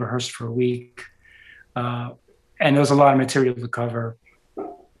we only rehearsed for a week, and there was a lot of material to cover.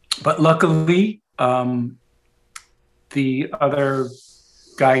 But luckily, the other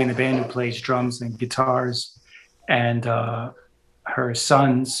guy in the band who plays drums and guitars, and her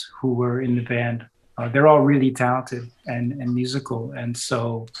sons who were in the band, they're all really talented and musical. And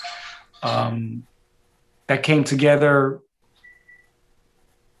so that came together,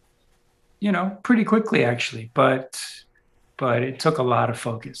 pretty quickly actually, but it took a lot of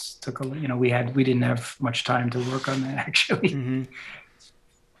focus. We didn't have much time to work on that actually. Mm-hmm.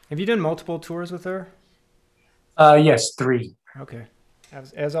 Have you done multiple tours with her? Yes, 3. Okay.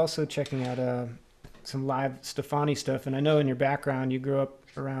 I was also checking out some live Stefani stuff, and I know in your background you grew up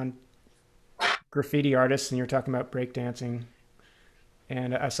around graffiti artists, and you're talking about breakdancing.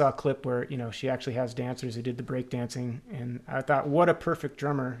 And I saw a clip where she actually has dancers who did the breakdancing, and I thought, what a perfect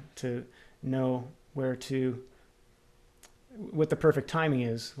drummer to know what the perfect timing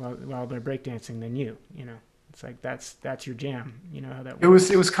is while they're breakdancing than you. It's like that's your jam. How that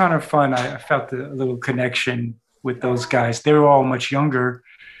works. It was kind of fun. I felt a little connection with those guys. They were all much younger,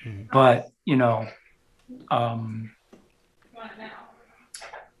 but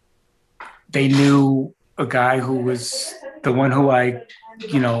they knew a guy who was the one who I,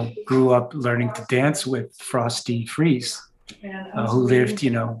 grew up learning to dance with, Frosty Freeze, who lived,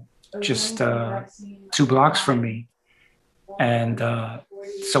 just 2 blocks from me. And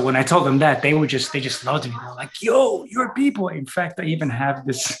so when I told them that, they just loved me. They were like, "Yo, you're people." In fact, I even have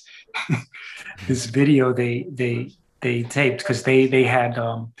this this video they taped, because they had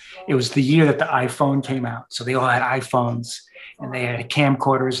it was the year that the iPhone came out, so they all had iPhones and they had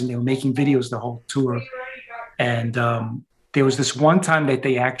camcorders and they were making videos the whole tour. And there was this one time that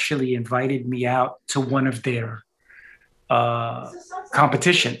they actually invited me out to one of their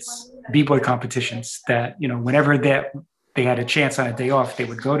competitions, b-boy competitions, that whenever they had a chance on a day off, they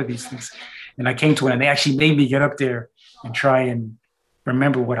would go to these things. And I came to one, and they actually made me get up there and try and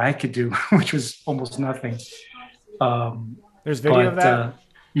remember what I could do, which was almost nothing. There's video of that?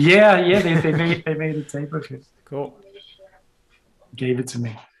 Yeah, they made a tape of it. Cool. Gave it to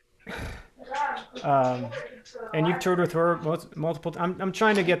me. And you've toured with her multiple times. I'm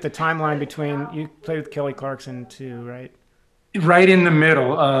trying to get the timeline between, you played with Kelly Clarkson too, right? Right in the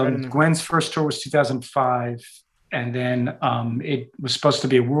middle. in the- Gwen's first tour was 2005, and then it was supposed to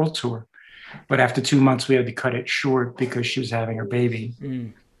be a world tour, but after 2 months we had to cut it short because she was having her baby.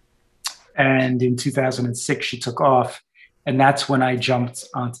 And in 2006 she took off, and that's when I jumped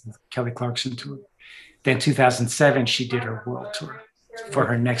onto the Kelly Clarkson tour. Then 2007 she did her world tour for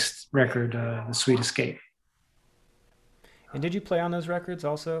her next record, The Sweet Escape. And did you play on those records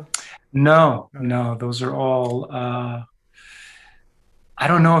also? No, those are all. I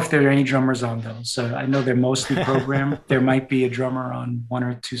don't know if there are any drummers on those. I know they're mostly programmed. There might be a drummer on one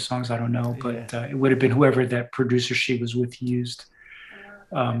or two songs. I don't know, but it would have been whoever that producer she was with used.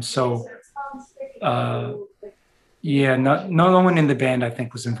 Yeah, no one in the band I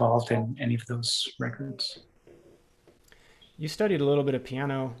think was involved in any of those records. You studied a little bit of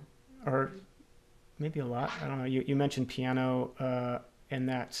piano, or maybe a lot. I don't know. You mentioned piano, and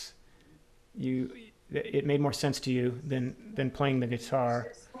that's it made more sense to you than playing the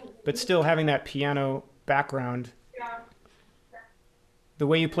guitar, but still having that piano background. The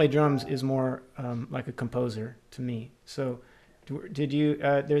way you play drums is more like a composer to me. So, did you?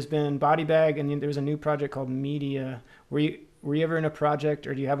 There's been Body Bag, and then there's a new project called Media. Were you ever in a project,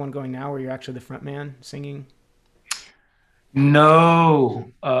 or do you have one going now where you're actually the front man singing?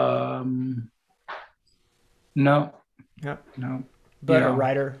 No. No. Yeah. No. But a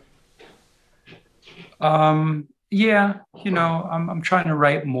writer. Yeah, I'm trying to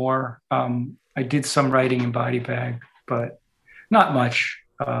write more. I did some writing in Body Bag, but not much.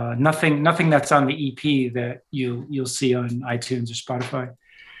 Nothing that's on the EP that you'll see on iTunes or Spotify.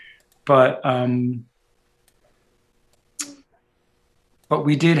 But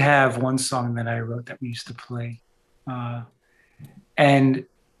we did have one song that I wrote that we used to play. And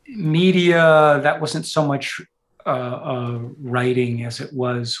Media, that wasn't so much writing as it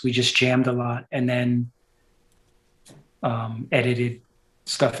was. We just jammed a lot and then edited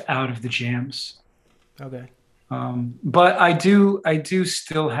stuff out of the jams. Okay. But I do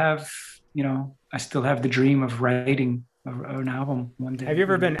still have, I still have the dream of writing an album one day. Have you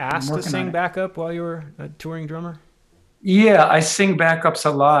ever been asked to sing backup while you were a touring drummer? Yeah, I sing backups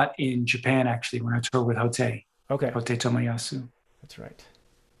a lot in Japan, actually, when I tour with Hotei. Okay. Hotei Tomoyasu. That's right.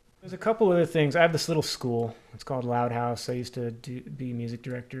 There's a couple other things. I have this little school. It's called Loud House. I used to be music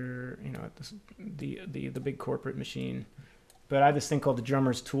director, at the big corporate machine. But I have this thing called the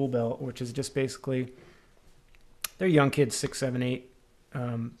Drummer's Tool Belt, which is just basically, they're young kids, 6, 7, 8,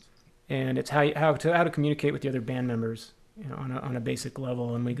 and it's how to communicate with the other band members, on a basic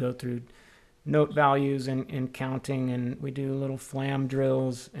level. And we go through note values and counting, and we do little flam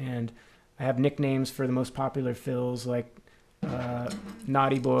drills. And I have nicknames for the most popular fills, like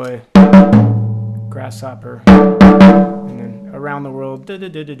Naughty Boy, Grasshopper, and then Around the World,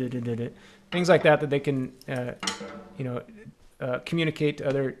 things like that they can, communicate to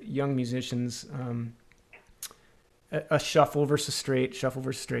other young musicians. A shuffle versus straight, shuffle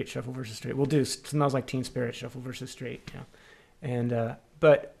versus straight, shuffle versus straight. We'll do Smells Like Teen Spirit, shuffle versus straight. And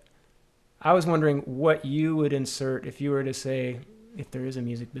but I was wondering what you would insert if you were to say, if there is a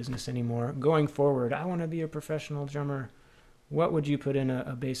music business anymore, going forward, I want to be a professional drummer. What would you put in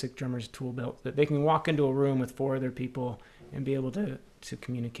a basic drummer's tool belt that they can walk into a room with 4 other people and be able to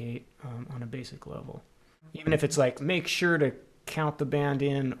communicate on a basic level? Even if it's like, make sure to count the band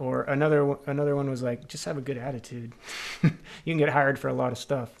in, or another one was like, just have a good attitude. You can get hired for a lot of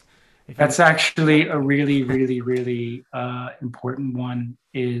stuff. That's actually a really, really, really important one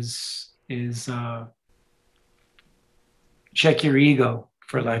is check your ego,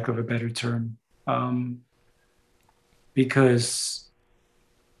 for lack of a better term. Because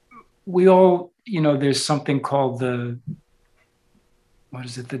we all, there's something called the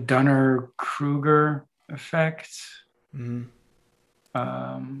Dunner-Kruger effect. Mm-hmm.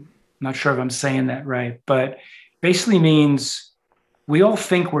 Not sure if I'm saying that right, but basically means we all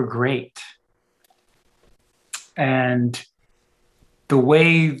think we're great. And the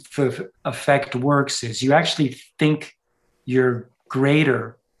way the effect works is you actually think you're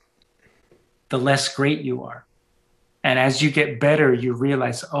greater the less great you are. And as you get better, you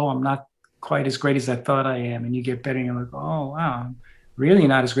realize, oh, I'm not quite as great as I thought I am. And you get better and you're like, oh, wow, I'm really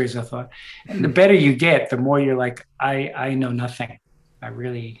not as great as I thought. And the better you get, the more you're like, I know nothing. I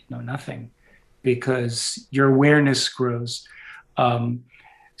really know nothing, because your awareness grows.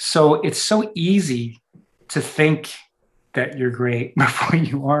 So it's so easy to think that you're great before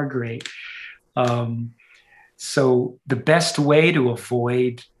you are great. So the best way to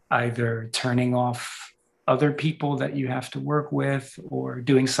avoid either turning off other people that you have to work with or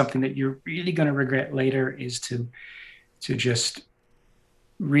doing something that you're really going to regret later is to just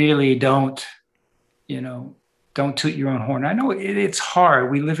really don't, don't toot your own horn. I know it's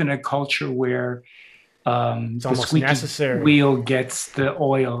hard. We live in a culture where It's the almost squeaky necessary. wheel gets the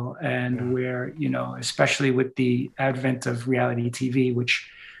oil, and where, especially with the advent of reality TV, which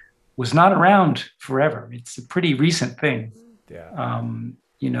was not around forever. It's a pretty recent thing. Yeah.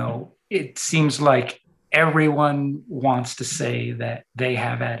 It seems like everyone wants to say that they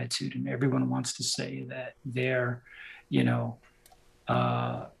have attitude, and everyone wants to say that they're, you know,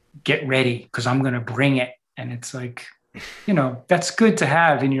 get ready because I'm going to bring it. And it's like, that's good to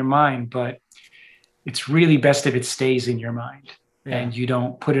have in your mind, but it's really best if it stays in your mind and you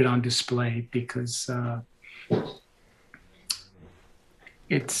don't put it on display, because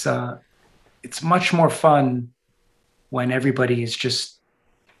it's much more fun when everybody is just,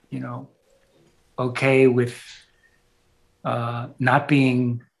 okay with not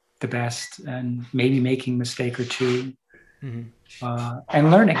being the best and maybe making a mistake or two,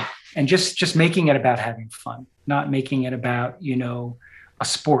 and learning, and just making it about having fun, not making it about, a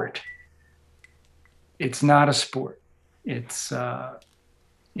sport. It's not a sport. It's art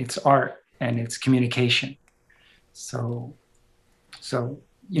and it's communication. So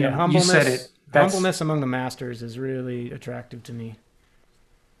you said it. Humbleness among the masters is really attractive to me.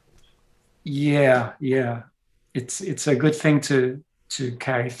 Yeah. It's a good thing to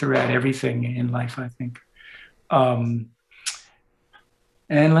carry throughout everything in life, I think. And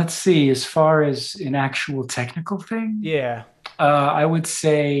let's see, as far as an actual technical thing, I would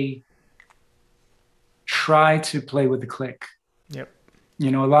say try to play with the click. Yep. A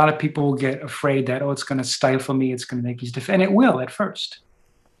lot of people get afraid that, it's going to stifle me, it's going to make me stiff, and it will at first.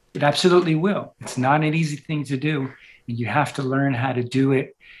 It absolutely will. It's not an easy thing to do, and you have to learn how to do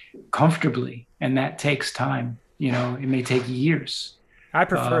it comfortably, and that takes time. It may take years. I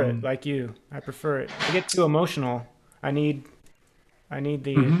prefer it, like you. I prefer it. I get too emotional. I need the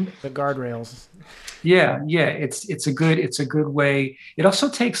guardrails. Yeah. It's a good way. It also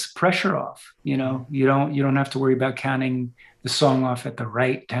takes pressure off. You don't have to worry about counting the song off at the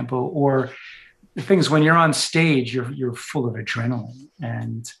right tempo, or the things when you're on stage, you're full of adrenaline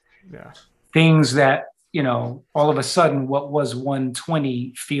and things that, all of a sudden what was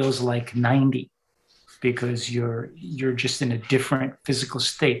 120 feels like 90, because you're just in a different physical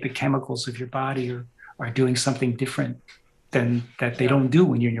state. The chemicals of your body are doing something different than that they don't do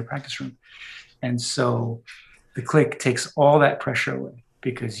when you're in your practice room. And so the click takes all that pressure away,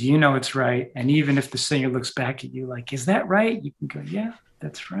 because it's right. And even if the singer looks back at you like, is that right? You can go, yeah,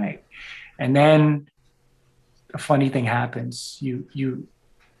 that's right. And then a funny thing happens. You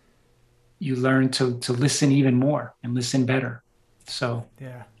learn to listen even more and listen better. So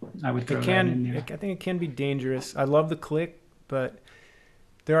I would throw that in there. I think it can be dangerous. I love the click, but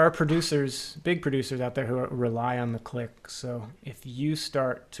there are big producers out there who rely on the click. So if you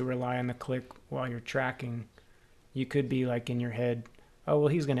start to rely on the click while you're tracking, you could be like in your head, oh, well,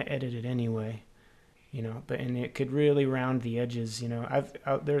 he's going to edit it anyway, and it could really round the edges.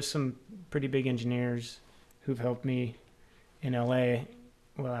 There's some pretty big engineers who've helped me in LA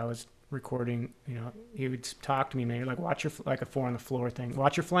while I was recording. He would talk to me, man, you're like, watch your, like a 4 on the floor thing,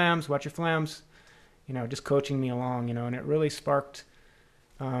 watch your flams, just coaching me along, and it really sparked,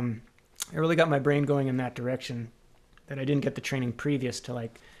 it really got my brain going in that direction that I didn't get the training previous to.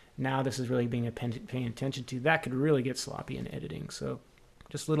 Like, now this is really being paying attention to. That could really get sloppy in editing. So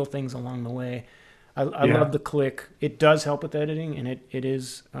just little things along the way. I love the click. It does help with editing, and it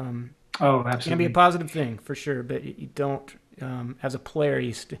is, absolutely, it can be a positive thing for sure, but you don't, as a player,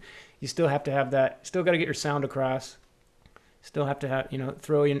 you still have to have that, still got to get your sound across, still have to have,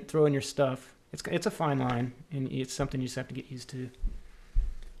 throw in your stuff. It's a fine line, and it's something you just have to get used to.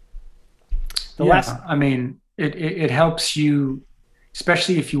 It helps you,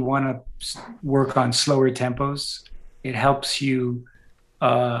 especially if you want to work on slower tempos. It helps you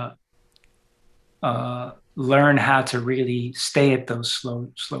learn how to really stay at those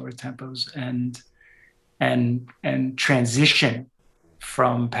slower tempos and transition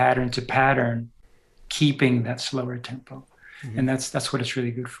from pattern to pattern, keeping that slower tempo. And that's what it's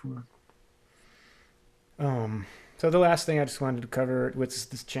really good for. So the last thing I just wanted to cover, what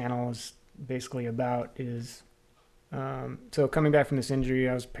this channel is basically about, is so coming back from this injury,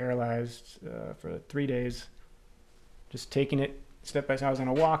 I was paralyzed for 3 days, just taking it step by step. I was on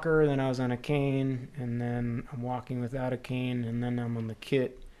a walker, then I was on a cane, and then I'm walking without a cane, and then I'm on the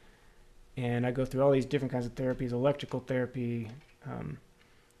kit, and I go through all these different kinds of therapies: electrical therapy,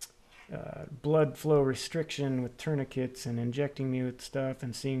 blood flow restriction with tourniquets, and injecting me with stuff,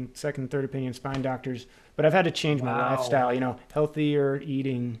 and seeing second and third opinion spine doctors. But I've had to change my lifestyle, healthier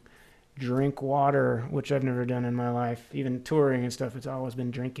eating, drink water, which I've never done in my life. Even touring and stuff, it's always been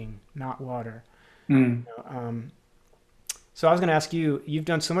drinking, not water. Mm. So I was going to ask you, you've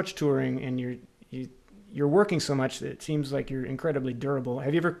done so much touring and you're working so much that it seems like you're incredibly durable.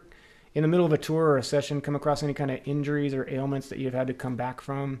 Have you ever, in the middle of a tour or a session, come across any kind of injuries or ailments that you've had to come back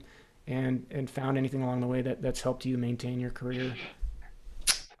from, and found anything along the way that's helped you maintain your career?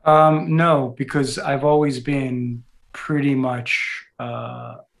 No, because I've always been pretty much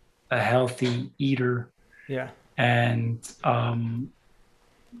a healthy eater Yeah. and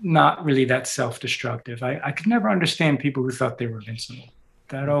not really that self-destructive. I could never understand people who thought they were invincible.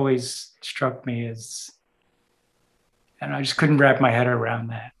 That always struck me as, and I just couldn't wrap my head around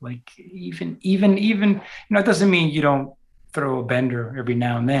that. Like even, it doesn't mean you don't throw a bender every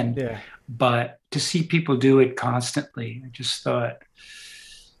now and then, Yeah. but to see people do it constantly, I just thought,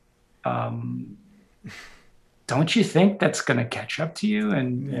 don't you think that's going to catch up to you?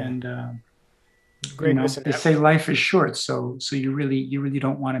 Greatness They say life is short, so you really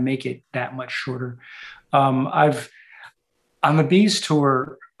don't want to make it that much shorter. I've on the Bees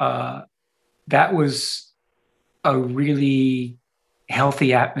tour, that was a really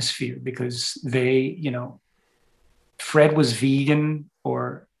healthy atmosphere because Fred was vegan,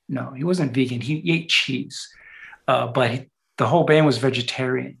 or no, he wasn't vegan. He ate cheese, but the whole band was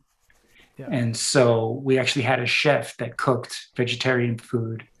vegetarian. Yeah. And so we actually had a chef that cooked vegetarian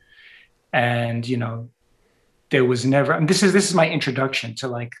food. And, there was never, and this is my introduction to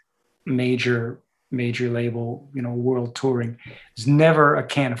like major label, world touring. There's never a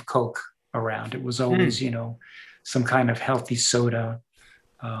can of Coke around. It was always, some kind of healthy soda.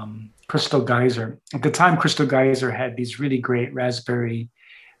 Crystal Geyser. At the time, Crystal Geyser had these really great raspberry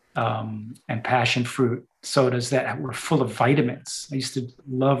and passion fruit sodas that were full of vitamins. I used to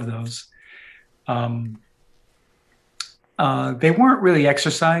love those. They weren't really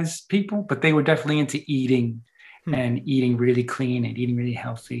exercise people, but they were definitely into eating and eating really clean and eating really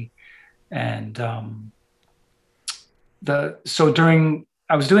healthy. And I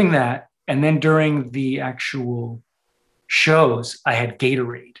was doing that. And then during the actual shows, I had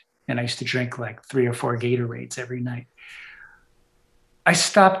Gatorade, and I used to drink like 3 or 4 Gatorades every night. I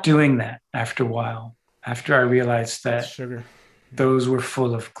stopped doing that after a while, after I realized that sugar. Those were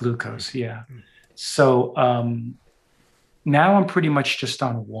full of glucose. Yeah. So now I'm pretty much just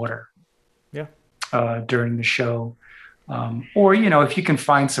on water. Yeah. During the show. Or, if you can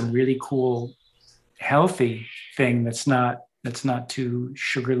find some really cool, healthy thing that's not too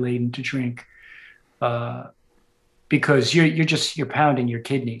sugar laden to drink, because you're pounding your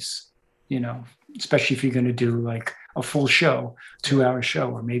kidneys, especially if you're going to do like a full show, 2-hour show,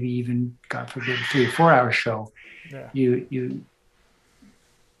 or maybe even, God forbid, a 3 or 4 hour show. Yeah. You're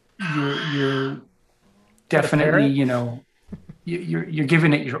definitely, you're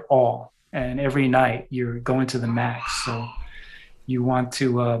giving it your all, and every night you're going to the max. So you want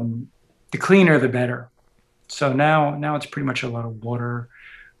to, the cleaner, the better. So now it's pretty much a lot of water.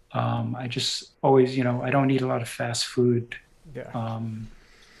 I just always, I don't eat a lot of fast food. Yeah.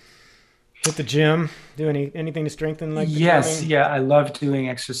 Hit the gym, do anything to strengthen like the yes. drumming? Yeah. I love doing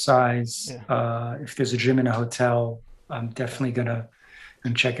exercise. Yeah. If there's a gym in a hotel, I'm definitely going to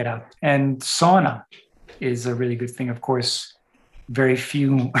check it out. And sauna is a really good thing. Of course, very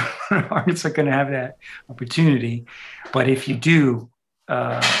few artists are going to have that opportunity. But if you do,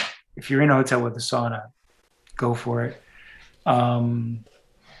 if you're in a hotel with a sauna, go for it. And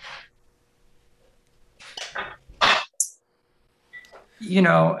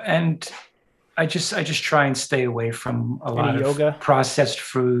I just try and stay away from a lot of yoga? Processed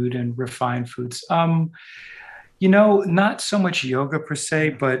food and refined foods. Not so much yoga per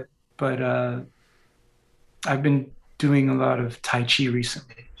se, but I've been doing a lot of Tai Chi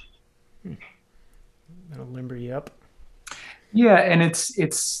recently. That'll limber you up. Yeah, and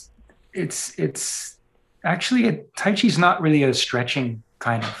it's actually Tai Chi is not really a stretching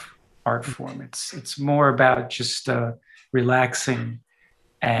kind of art form. It's more about just relaxing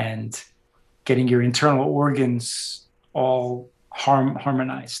and getting your internal organs all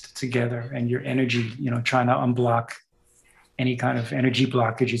harmonized together, and your energy, trying to unblock any kind of energy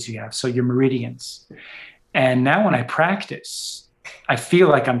blockages you have. So your meridians. And now when I practice, I feel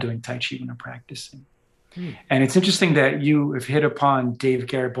like I'm doing Tai Chi when I'm practicing. And it's interesting that you have hit upon Dave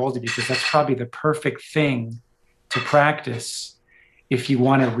Garibaldi, because that's probably the perfect thing to practice if you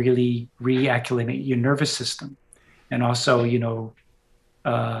want to really reacclimate your nervous system, and also,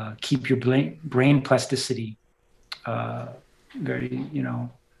 keep your brain plasticity very,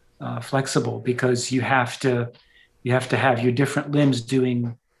 flexible, because you have to have your different limbs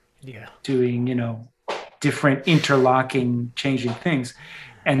doing, different interlocking, changing things.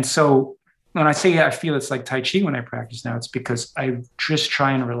 And so when I say I feel it's like Tai Chi when I practice now, it's because I just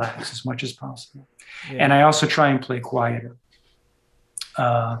try and relax as much as possible. Yeah. And I also try and play quieter.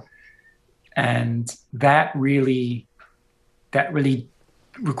 And that really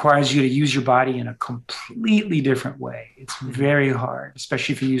requires you to use your body in a completely different way. It's very hard,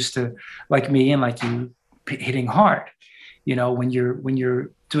 especially if you're used to, like me and like you, hitting hard. You know, when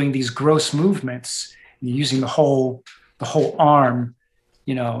you're doing these gross movements, you're using the whole arm.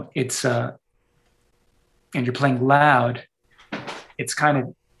 You know, it's and you're playing loud. It's kind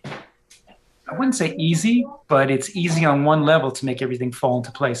of, I wouldn't say easy, but it's easy on one level to make everything fall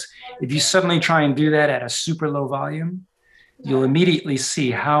into place. If you suddenly try and do that at a super low volume, you'll immediately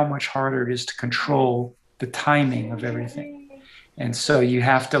see how much harder it is to control the timing of everything. And so you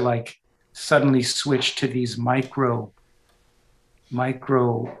have to like suddenly switch to these micro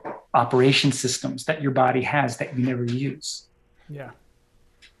operation systems that your body has that you never use. Yeah.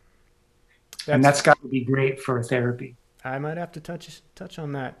 And that's got to be great for therapy. I might have to touch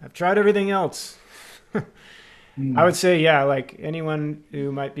on that. I've tried everything else. I would say, yeah, like anyone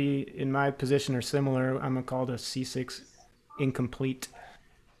who might be in my position or similar, I'm called a C6 incomplete.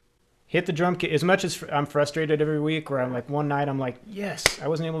 Hit the drum kit. As much as I'm frustrated every week, where I'm like, one night I'm like, yes, I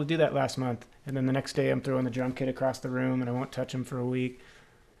wasn't able to do that last month. And then the next day I'm throwing the drum kit across the room and I won't touch them for a week.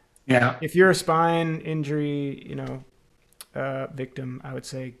 Yeah. If you're a spine injury, victim, I would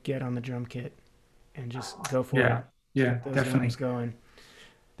say get on the drum kit and just go for it. Yeah, definitely. Going.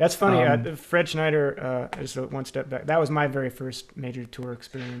 That's funny. Fred Schneider, just one step back. That was my very first major tour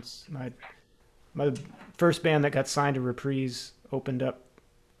experience. My first band that got signed to Reprise opened up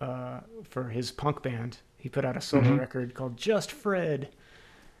for his punk band. He put out a solo record called Just Fred,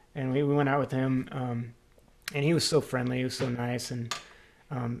 and we went out with him. And he was so friendly. He was so nice, and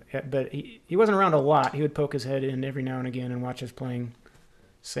but he wasn't around a lot. He would poke his head in every now and again and watch us playing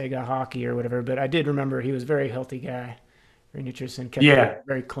Sega hockey or whatever. But I did remember he was a very healthy guy, very nutritious, kept it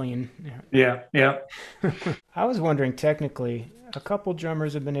very clean. Yeah. I was wondering, technically, a couple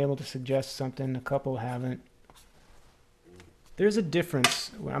drummers have been able to suggest something, a couple haven't. There's a difference.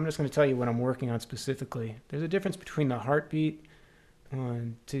 I'm just going to tell you what I'm working on specifically. There's a difference between the heartbeat.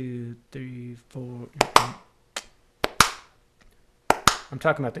 1, 2, 3, 4. I'm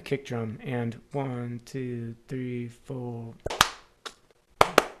talking about the kick drum. And 1, 2, 3, 4.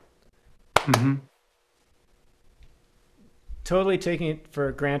 Totally taking it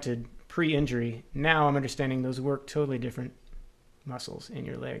for granted pre-injury. Now I'm understanding those work totally different muscles in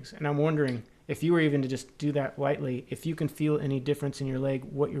your legs. And I'm wondering if you were even to just do that lightly, if you can feel any difference in your leg,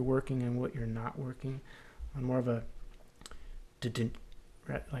 what you're working and what you're not working on more of a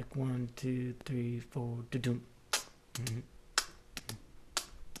like 1, 2, 3, 4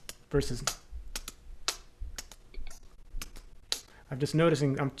 versus I'm just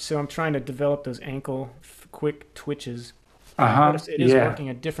noticing. I'm trying to develop those ankle quick twitches. Notice it is working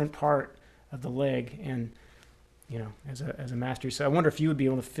a different part of the leg, and as a master. So I wonder if you would be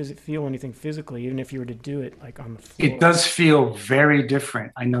able to feel anything physically, even if you were to do it like on the floor. It does feel very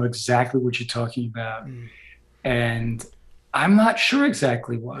different. I know exactly what you're talking about, and I'm not sure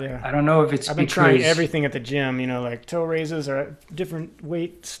exactly why. Yeah. I don't know if it's I've been trying everything at the gym, like toe raises or different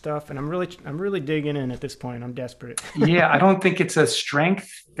weight stuff, and I'm really digging in at this point. I'm desperate. Yeah, I don't think it's a strength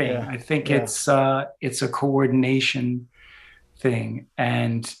thing. I think it's a coordination thing,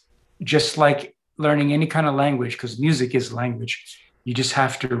 and just like learning any kind of language, because music is language, you just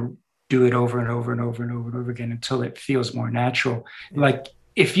have to do it over and over and over and over and over again until it feels more natural. Like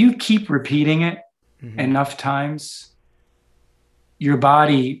if you keep repeating it enough times, your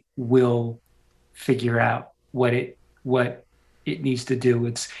body will figure out what it needs to do.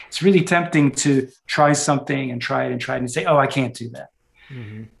 It's really tempting to try something and try it and say, oh, I can't do that.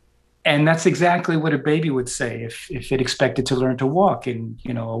 And that's exactly what a baby would say if it expected to learn to walk in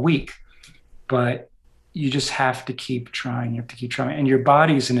a week. But you just have to keep trying. You have to keep trying. And your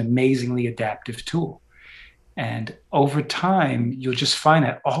body is an amazingly adaptive tool. And over time, you'll just find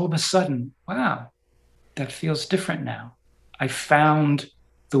that all of a sudden, wow, that feels different now. I found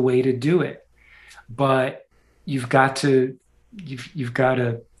the way to do it. But you've got to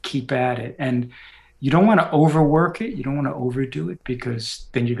keep at it. And you don't want to overwork it. You don't want to overdo it, because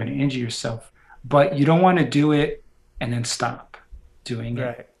then you're going to injure yourself. But you don't want to do it and then stop doing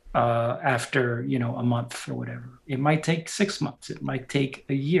it after, a month or whatever. It might take 6 months. It might take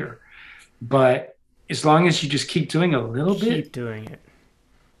a year. But as long as you just keep doing a little bit. Keep doing it.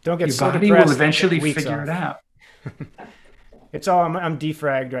 Don't get your so body depressed. Will eventually figure it out. It's all I'm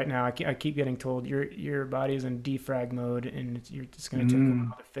defragged right now. I keep getting told your body is in defrag mode, and you're just going to take a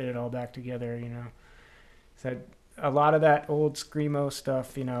while to fit it all back together. So a lot of that old screamo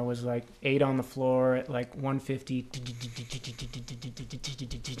stuff, you know, was like 8 on the floor at like 150.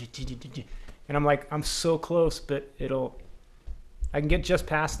 And I'm like, I'm so close, but I can get just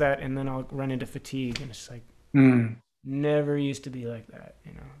past that and then I'll run into fatigue. And it's like, never used to be like that,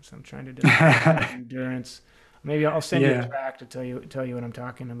 you know. So I'm trying to develop endurance. Maybe I'll send you a track to tell you what I'm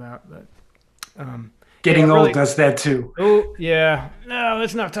talking about. But getting old does that too. Oh yeah, no,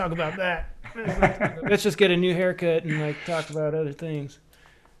 let's not talk about that. Let's just get a new haircut and like talk about other things.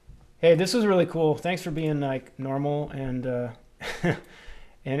 Hey, this was really cool. Thanks for being like normal and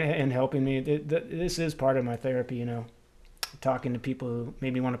and helping me. This is part of my therapy, you know, talking to people who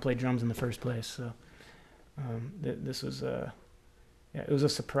made me want to play drums in the first place. So this was it was a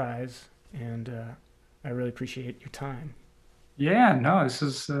surprise, and I really appreciate your time. Yeah, no, this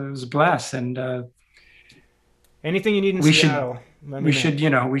is it was a blast, and anything you need in Seattle, we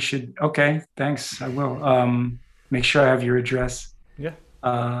should. Okay, thanks. I will. Make sure I have your address. Yeah.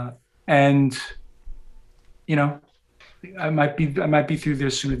 And you know, I might be through there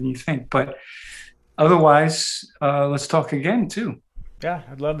sooner than you think, but otherwise, let's talk again too. Yeah,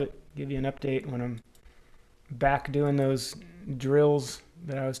 I'd love it. Give you an update when I'm back doing those drills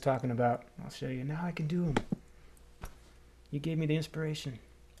that I was talking about. I'll show you. Now I can do them. You gave me the inspiration.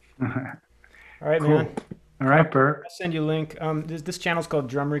 All right, cool. Man. All right, Bert. I'll send you a link. This channel's called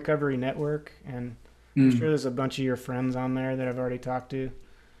Drum Recovery Network, and I'm sure there's a bunch of your friends on there that I've already talked to.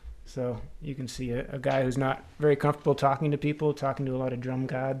 So you can see a guy who's not very comfortable talking to people, talking to a lot of drum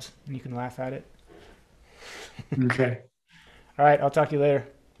gods, and you can laugh at it. Okay. All right, I'll talk to you later.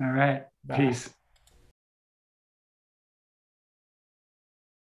 All right. Bye. Peace.